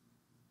merit,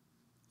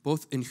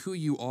 both in who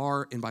you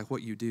are and by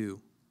what you do.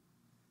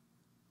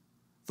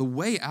 The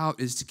way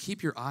out is to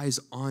keep your eyes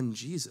on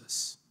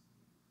Jesus.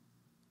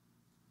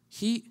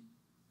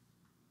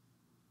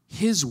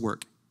 His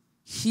work,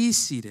 he's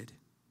seated.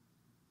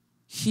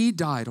 He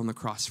died on the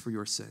cross for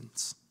your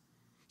sins.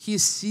 He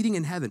is seating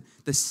in heaven.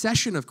 The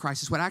session of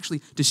Christ is what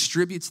actually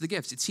distributes the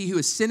gifts. It's he who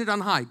ascended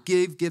on high,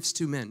 gave gifts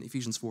to men,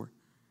 Ephesians 4.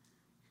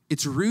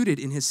 It's rooted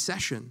in his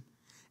session,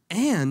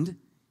 and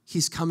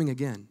he's coming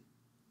again,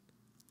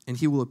 and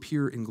he will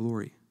appear in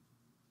glory.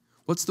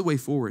 What's the way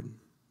forward?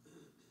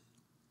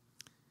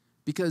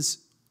 Because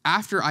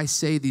after I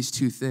say these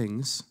two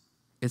things,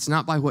 it's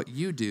not by what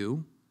you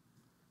do,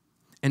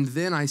 and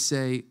then I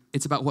say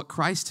it's about what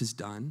Christ has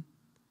done,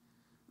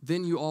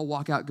 then you all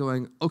walk out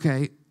going,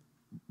 okay,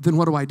 then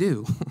what do I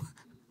do?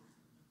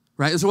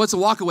 Right? So what's the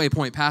walkaway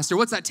point, Pastor?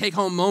 What's that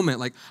take-home moment?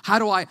 Like, how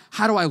do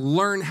I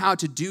learn how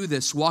to do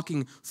this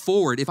walking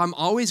forward? If I'm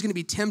always going to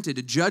be tempted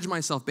to judge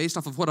myself based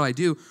off of what do I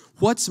do,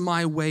 what's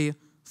my way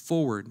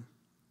forward?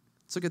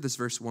 Let's look at this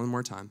verse one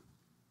more time.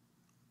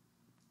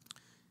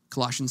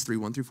 Colossians 3,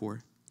 1 through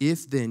 4.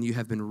 If then you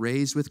have been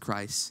raised with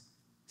Christ,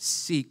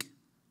 seek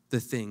the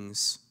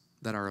things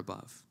that are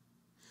above.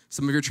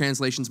 Some of your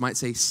translations might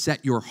say,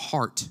 set your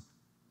heart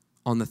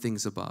on the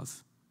things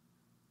above,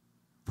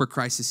 where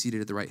Christ is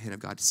seated at the right hand of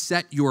God.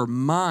 Set your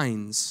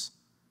minds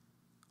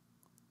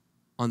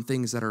on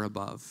things that are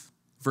above.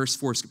 Verse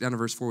 4, skip down to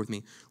verse 4 with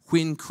me.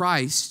 When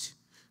Christ,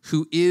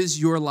 who is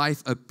your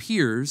life,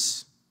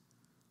 appears,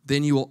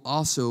 then you will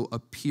also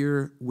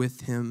appear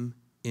with him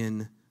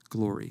in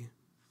glory.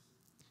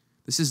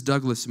 This is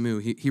Douglas Moo.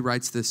 He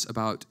writes this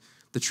about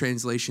the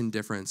translation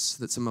difference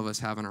that some of us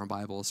have in our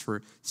Bibles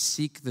for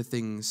seek the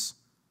things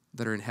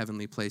that are in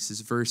heavenly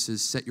places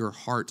versus set your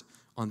heart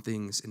on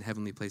things in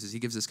heavenly places. He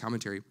gives this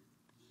commentary.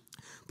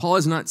 Paul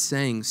is not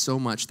saying so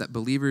much that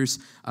believers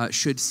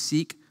should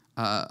seek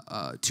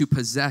to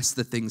possess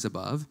the things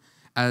above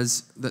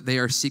as that they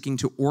are seeking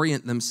to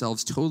orient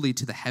themselves totally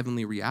to the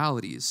heavenly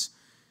realities.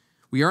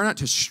 We are not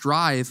to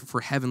strive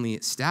for heavenly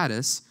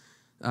status,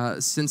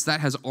 since that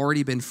has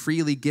already been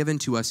freely given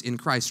to us in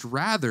Christ.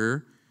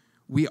 Rather,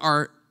 we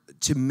are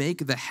to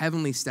make the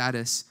heavenly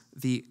status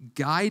the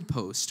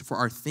guidepost for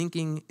our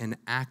thinking and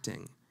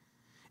acting.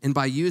 And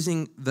by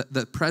using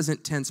the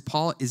present tense,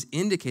 Paul is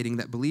indicating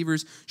that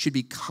believers should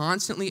be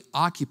constantly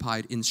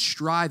occupied in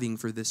striving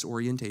for this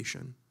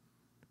orientation.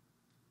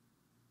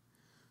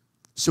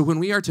 So when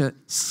we are to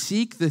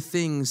seek the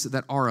things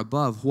that are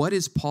above, what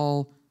is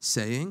Paul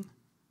saying?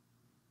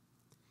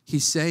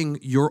 He's saying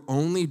your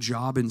only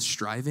job in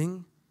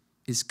striving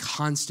is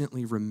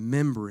constantly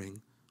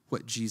remembering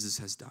what Jesus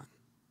has done.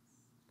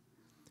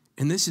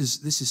 And this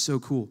is so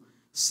cool.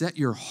 Set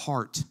your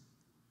heart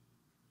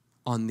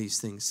on these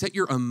things. Set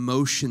your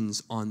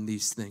emotions on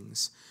these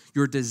things.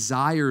 Your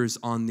desires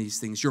on these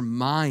things. Your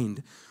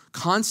mind.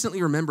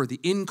 Constantly remember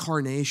the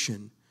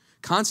incarnation.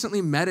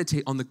 Constantly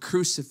meditate on the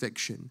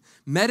crucifixion.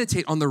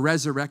 Meditate on the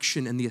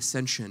resurrection and the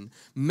ascension.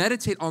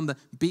 Meditate on the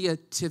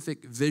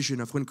beatific vision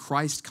of when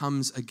Christ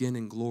comes again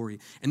in glory.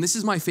 And this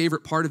is my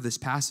favorite part of this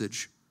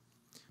passage.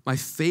 My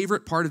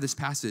favorite part of this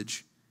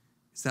passage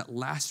is that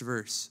last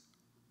verse.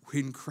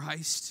 When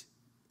Christ,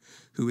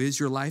 who is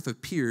your life,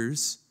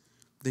 appears,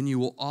 then you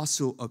will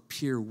also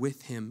appear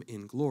with him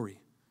in glory.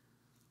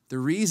 The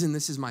reason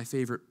this is my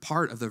favorite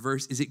part of the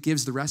verse is it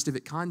gives the rest of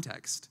it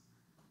context.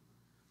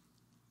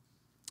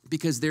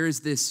 Because there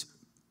is this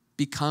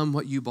become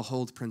what you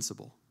behold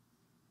principle.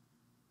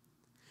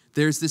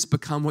 There's this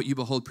become what you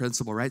behold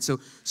principle, right? So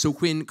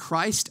when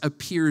Christ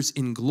appears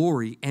in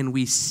glory and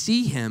we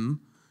see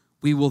him,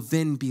 we will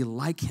then be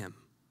like him.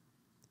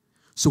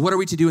 So what are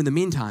we to do in the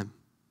meantime?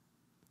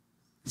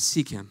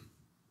 Seek him.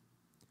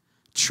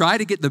 Try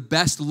to get the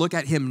best look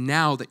at him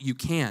now that you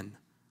can.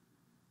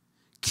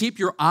 Keep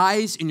your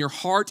eyes and your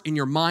heart and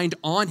your mind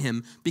on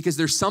him, because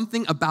there's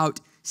something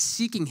about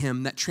seeking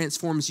him that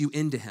transforms you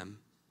into him.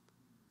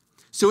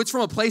 So it's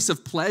from a place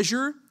of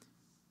pleasure.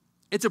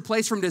 It's a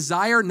place from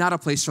desire, not a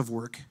place of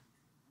work.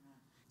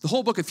 The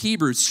whole book of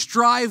Hebrews,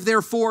 strive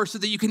therefore so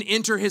that you can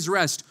enter his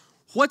rest.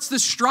 What's the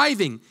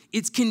striving?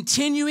 It's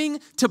continuing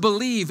to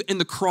believe in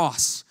the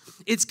cross.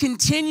 It's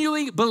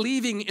continually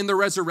believing in the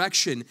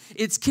resurrection.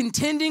 It's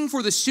contending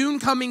for the soon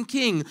coming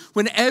king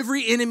when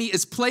every enemy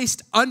is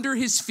placed under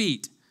his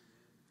feet.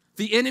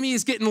 The enemy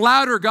is getting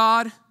louder,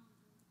 God.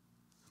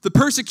 The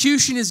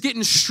persecution is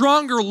getting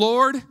stronger,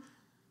 Lord.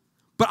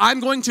 But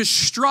I'm going to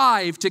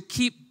strive to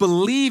keep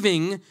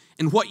believing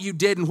in what you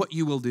did and what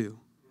you will do.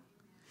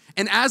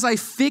 And as I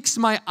fix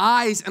my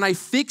eyes and I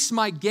fix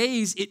my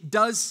gaze, it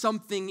does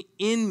something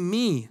in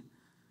me.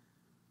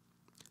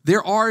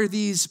 There are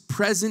these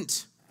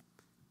present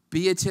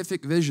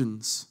beatific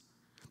visions.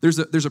 There's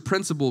a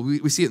principle,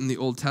 we see it in the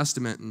Old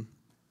Testament, and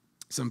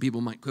some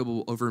people might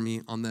quibble over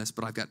me on this,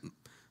 but I've got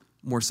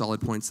more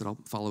solid points that I'll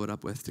follow it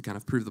up with to kind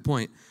of prove the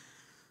point.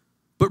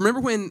 But remember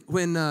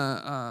when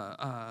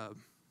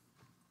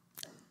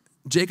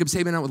Jacob's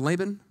hanging out with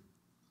Laban?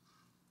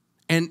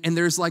 And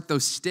there's like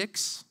those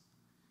sticks,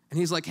 and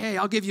he's like, hey,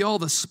 I'll give you all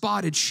the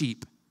spotted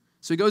sheep.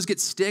 So he goes get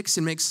sticks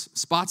and makes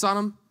spots on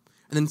them,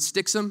 and then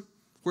sticks them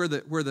where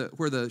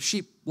the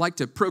sheep like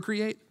to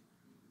procreate.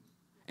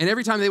 And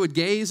every time they would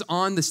gaze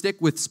on the stick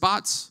with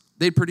spots,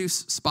 they'd produce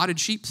spotted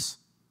sheeps.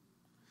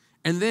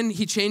 And then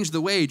he changed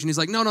the wage, and he's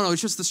like, no,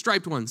 it's just the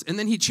striped ones. And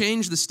then he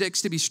changed the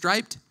sticks to be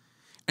striped.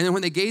 And then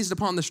when they gazed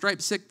upon the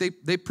striped stick,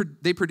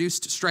 they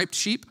produced striped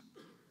sheep.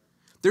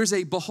 There's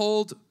a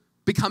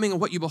becoming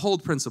of what you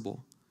behold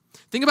principle.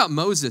 Think about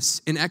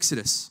Moses in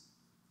Exodus,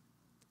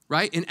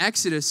 right? In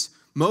Exodus,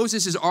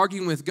 Moses is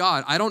arguing with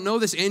God. I don't know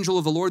this angel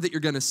of the Lord that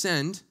you're going to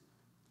send,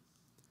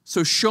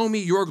 so show me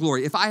your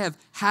glory. If I have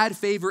had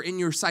favor in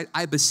your sight,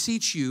 I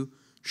beseech you,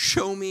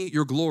 show me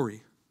your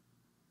glory.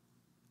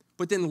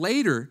 But then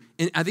later,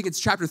 I think it's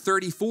chapter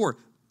 34,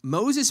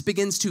 Moses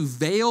begins to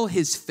veil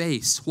his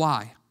face.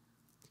 Why?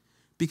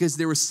 Because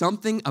there was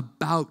something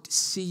about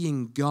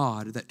seeing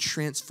God that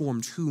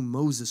transformed who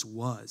Moses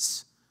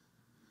was.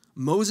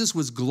 Moses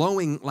was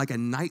glowing like a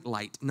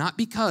nightlight, not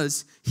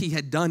because he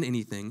had done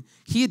anything.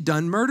 He had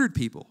murdered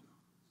people.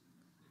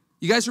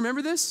 You guys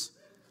remember this?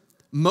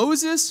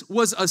 Moses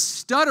was a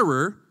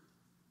stutterer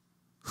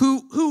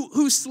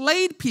who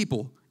slayed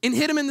people and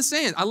hid them in the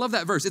sand. I love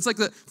that verse. It's like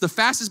the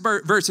fastest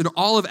verse in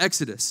all of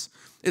Exodus.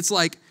 It's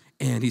like,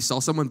 and he saw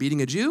someone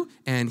beating a Jew,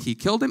 and he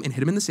killed him and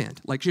hid him in the sand.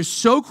 Like, just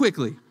so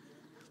quickly.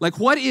 Like,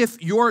 what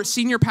if your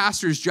senior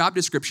pastor's job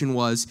description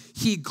was,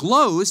 he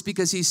glows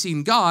because he's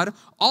seen God,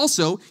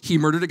 also, he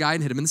murdered a guy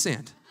and hid him in the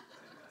sand?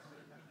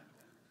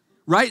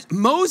 Right?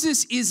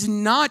 Moses is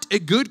not a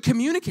good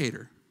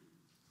communicator.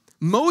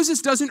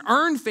 Moses doesn't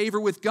earn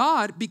favor with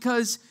God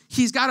because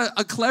he's got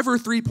a clever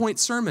 3-point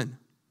sermon.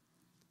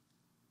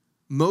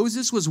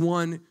 Moses was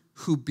one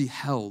who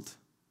beheld.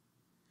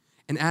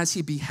 And as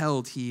he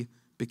beheld, he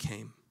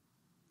became.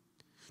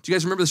 Do you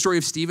guys remember the story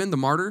of Stephen, the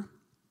martyr?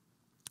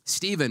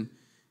 Stephen,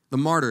 the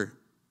martyr.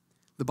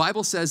 The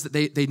Bible says that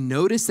they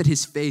noticed that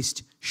his face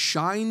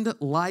shined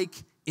like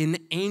an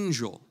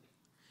angel.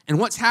 And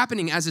what's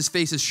happening as his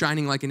face is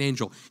shining like an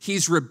angel?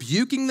 He's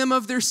rebuking them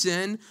of their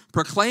sin,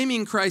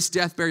 proclaiming Christ's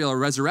death, burial, and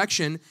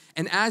resurrection.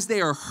 And as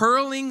they are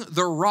hurling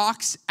the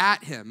rocks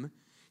at him,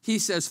 he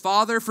says,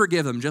 Father,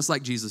 forgive them, just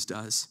like Jesus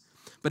does.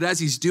 But as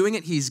he's doing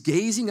it, he's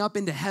gazing up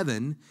into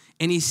heaven,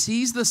 and he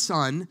sees the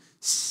Son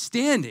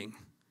standing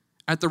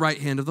at the right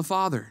hand of the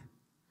Father.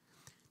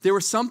 There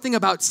was something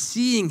about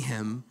seeing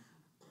him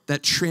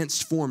that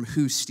transformed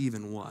who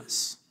Stephen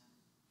was.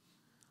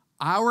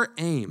 Our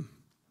aim,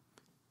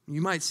 you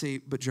might say,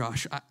 but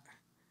Josh,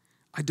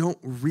 I don't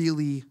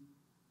really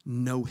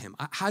know him.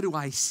 How do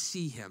I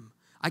see him?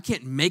 I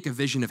can't make a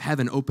vision of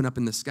heaven open up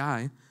in the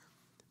sky.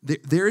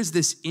 There is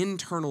this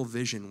internal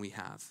vision we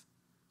have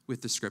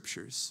with the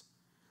scriptures.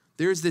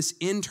 There's this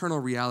internal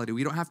reality.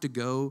 We don't have to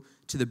go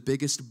to the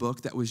biggest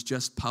book that was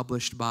just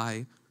published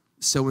by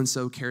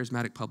so-and-so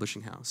charismatic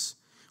publishing house.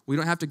 We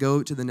don't have to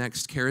go to the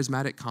next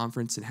charismatic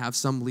conference and have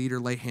some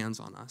leader lay hands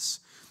on us.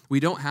 We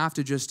don't have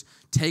to just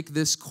take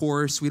this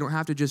course. We don't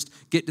have to just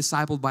get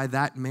discipled by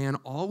that man.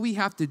 All we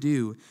have to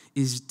do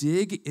is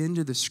dig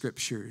into the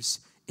scriptures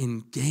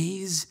and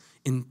gaze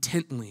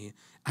intently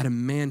at a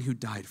man who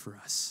died for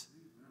us.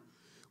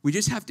 We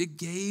just have to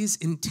gaze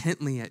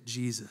intently at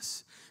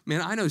Jesus.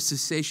 Man, I know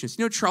cessationists.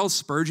 You know Charles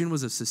Spurgeon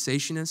was a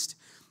cessationist?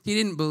 He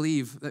didn't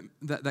believe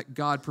that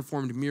God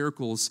performed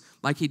miracles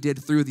like he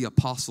did through the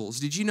apostles.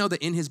 Did you know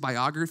that in his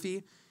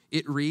biography,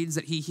 it reads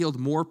that he healed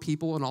more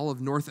people in all of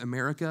North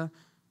America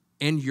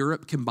and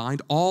Europe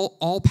combined?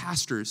 All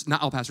pastors,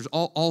 not all pastors,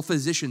 all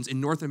physicians in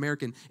North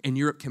America and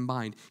Europe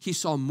combined. He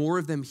saw more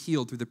of them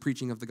healed through the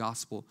preaching of the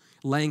gospel,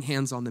 laying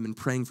hands on them and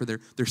praying for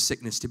their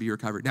sickness to be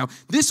recovered. Now,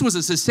 this was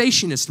a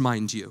cessationist,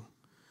 mind you,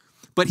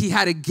 but he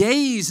had a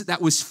gaze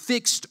that was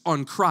fixed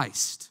on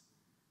Christ.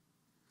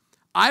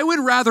 I would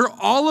rather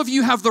all of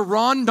you have the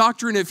wrong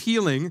doctrine of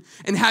healing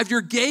and have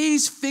your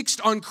gaze fixed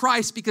on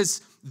Christ,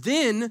 because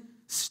then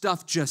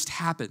stuff just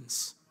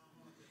happens.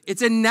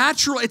 It's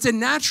a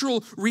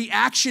natural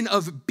reaction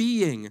of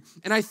being.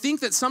 And I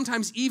think that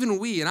sometimes even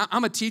we, and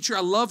I'm a teacher,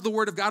 I love the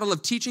Word of God, I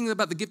love teaching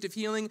about the gift of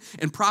healing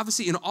and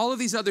prophecy and all of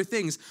these other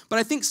things, but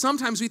I think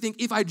sometimes we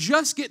think, if I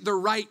just get the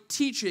right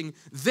teaching,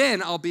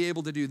 then I'll be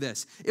able to do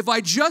this. If I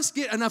just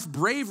get enough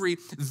bravery,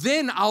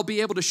 then I'll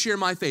be able to share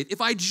my faith.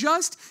 If I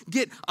just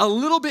get a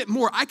little bit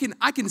more, I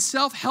can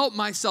self-help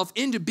myself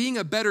into being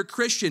a better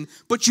Christian,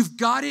 but you've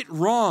got it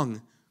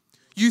wrong.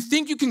 You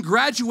think you can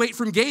graduate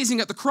from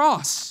gazing at the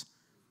cross.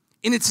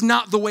 And it's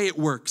not the way it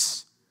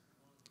works.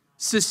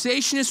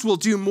 Cessationists will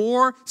do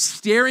more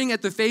staring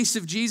at the face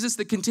of Jesus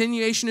than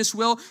continuationists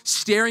will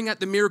staring at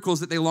the miracles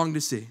that they long to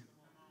see.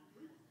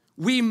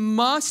 We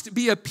must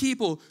be a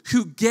people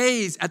who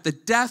gaze at the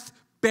death,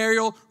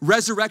 burial,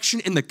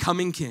 resurrection, and the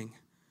coming King.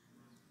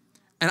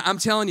 And I'm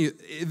telling you,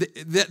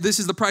 this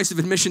is the price of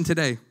admission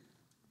today.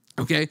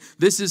 Okay?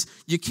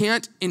 You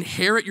can't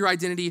inherit your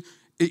identity.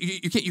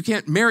 You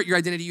can't merit your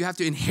identity. You have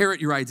to inherit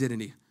your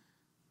identity.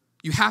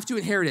 You have to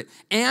inherit it.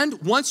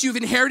 And once you've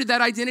inherited that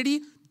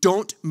identity,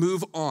 don't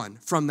move on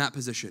from that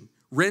position.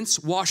 Rinse,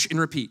 wash, and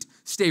repeat.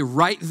 Stay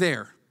right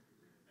there.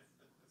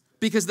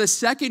 Because the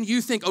second you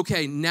think,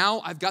 okay,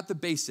 now I've got the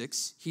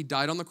basics, he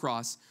died on the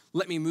cross,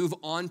 let me move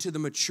on to the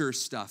mature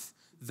stuff,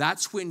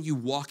 that's when you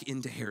walk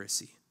into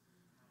heresy.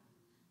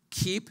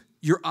 Keep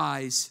your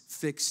eyes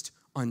fixed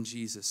on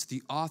Jesus,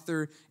 the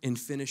author and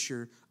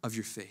finisher of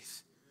your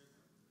faith.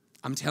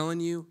 I'm telling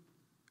you,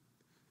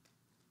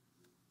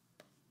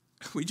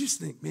 we just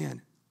think,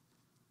 man,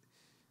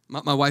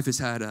 my wife has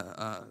had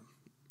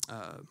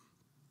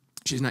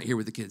she's not here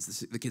with the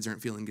kids. The kids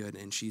aren't feeling good,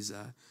 and she's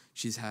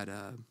had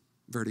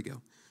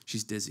vertigo.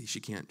 She's dizzy. She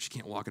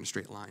can't walk in a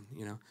straight line,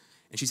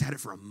 and she's had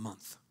it for a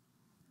month.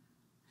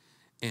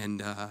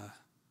 And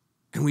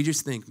we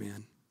just think,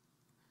 man,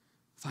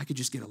 if I could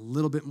just get a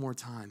little bit more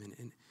time,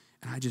 and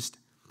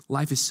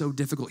life is so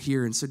difficult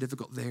here and so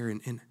difficult there,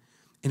 and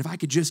if I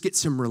could just get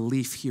some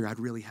relief here, I'd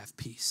really have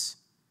peace.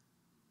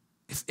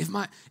 If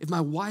my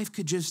wife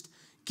could just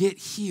get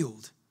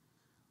healed,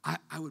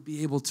 I would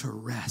be able to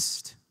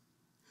rest.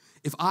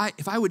 If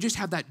I would just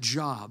have that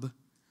job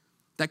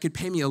that could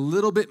pay me a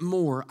little bit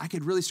more, I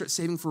could really start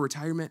saving for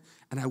retirement,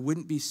 and I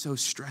wouldn't be so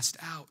stressed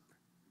out.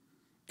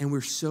 And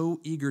we're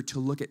so eager to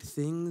look at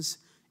things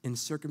and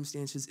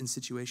circumstances and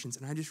situations.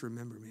 And I just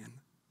remember, man,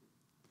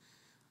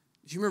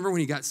 do you remember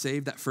when you got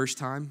saved that first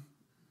time?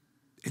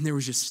 And there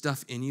was just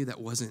stuff in you that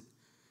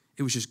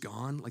it was just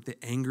gone. Like the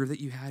anger that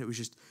you had,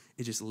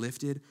 it just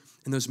lifted.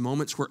 And those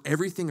moments where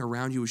everything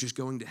around you was just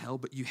going to hell,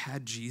 but you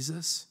had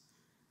Jesus.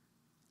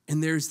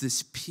 And there's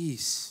this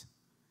peace.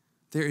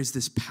 There is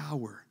this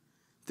power.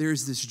 There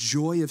is this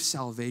joy of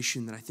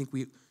salvation that I think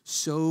we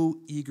so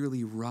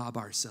eagerly rob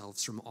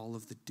ourselves from all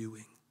of the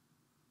doing.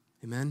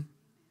 Amen?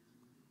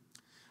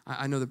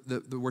 I know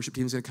the worship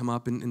team is going to come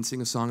up and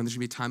sing a song, and there's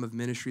going to be a time of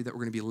ministry that we're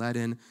going to be led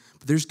in.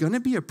 But there's going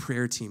to be a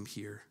prayer team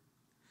here.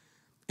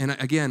 And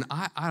again,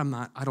 I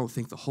don't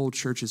think the whole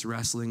church is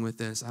wrestling with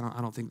this. I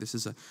don't think this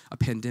is a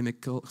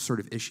pandemic sort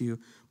of issue,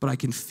 but I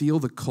can feel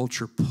the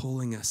culture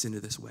pulling us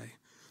into this way.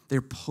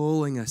 They're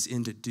pulling us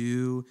in to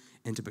do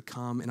and to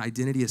become. And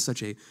identity is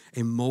such a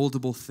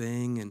moldable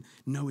thing. And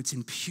no, it's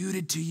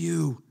imputed to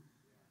you.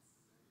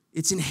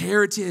 It's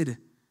inherited.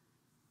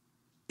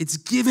 It's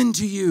given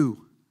to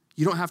you.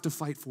 You don't have to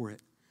fight for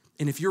it.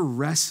 And if you're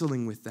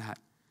wrestling with that,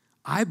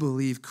 I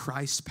believe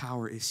Christ's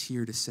power is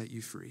here to set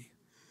you free.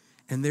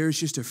 And there's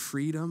just a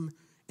freedom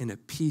and a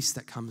peace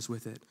that comes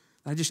with it.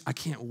 I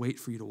can't wait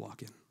for you to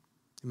walk in.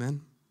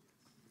 Amen?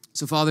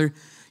 So, Father,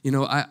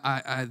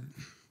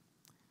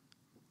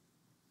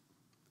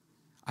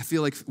 I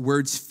feel like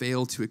words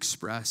fail to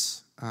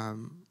express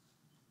how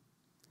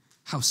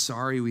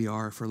sorry we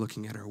are for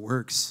looking at our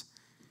works.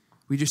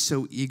 We just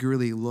so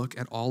eagerly look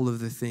at all of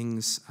the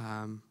things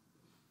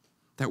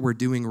that we're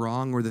doing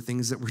wrong or the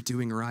things that we're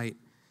doing right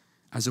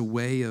as a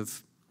way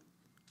of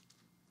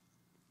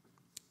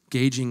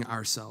gauging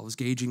ourselves,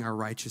 gauging our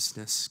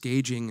righteousness,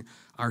 gauging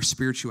our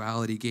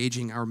spirituality,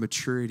 gauging our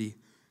maturity.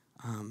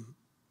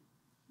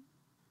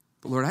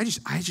 But Lord, I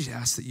just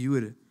ask that you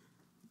would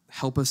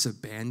help us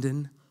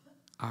abandon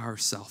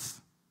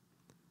ourself.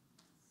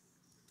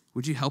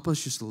 Would you help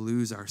us just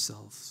lose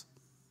ourselves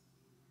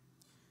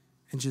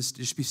and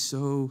just be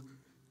so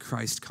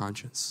Christ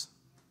conscious?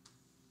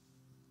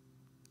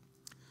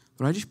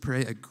 Lord, I just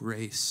pray a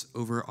grace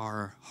over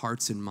our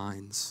hearts and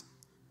minds.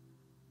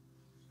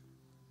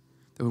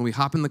 That when we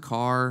hop in the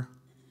car,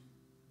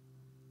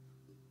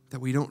 that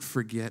we don't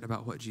forget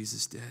about what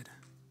Jesus did.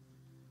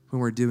 When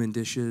we're doing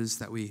dishes,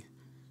 that we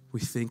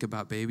think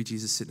about baby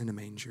Jesus sitting in a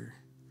manger.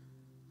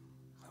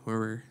 When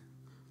we're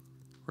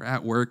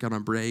at work on a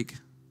break,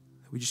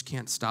 we just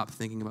can't stop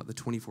thinking about the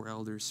 24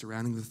 elders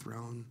surrounding the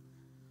throne.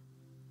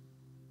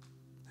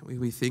 That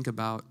we think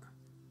about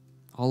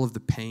all of the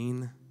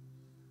pain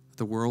that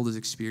the world is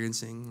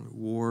experiencing,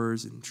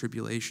 wars and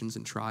tribulations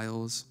and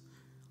trials,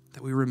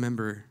 that we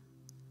remember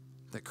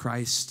that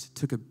Christ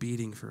took a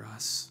beating for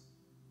us.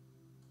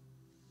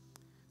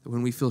 That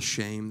when we feel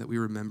shame, that we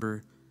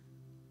remember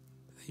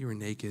that you were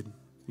naked,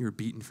 you were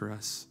beaten for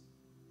us.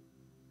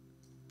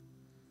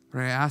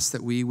 Lord, I ask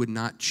that we would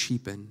not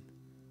cheapen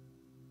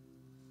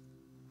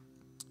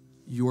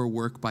your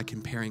work by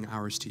comparing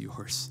ours to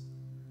yours.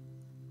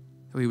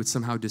 That we would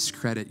somehow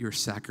discredit your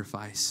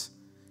sacrifice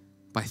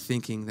by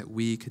thinking that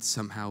we could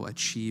somehow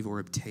achieve or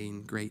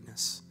obtain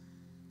greatness.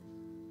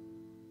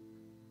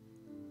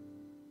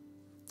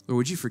 Lord,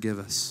 would you forgive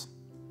us?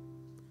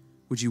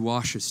 Would you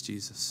wash us,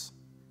 Jesus?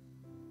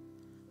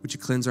 Would you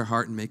cleanse our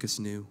heart and make us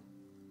new?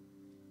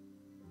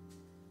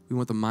 We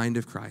want the mind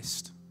of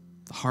Christ,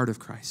 the heart of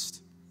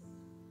Christ,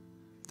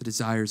 the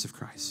desires of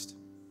Christ.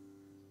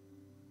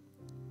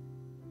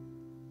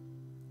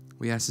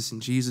 We ask this in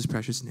Jesus'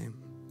 precious name.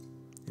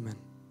 Amen.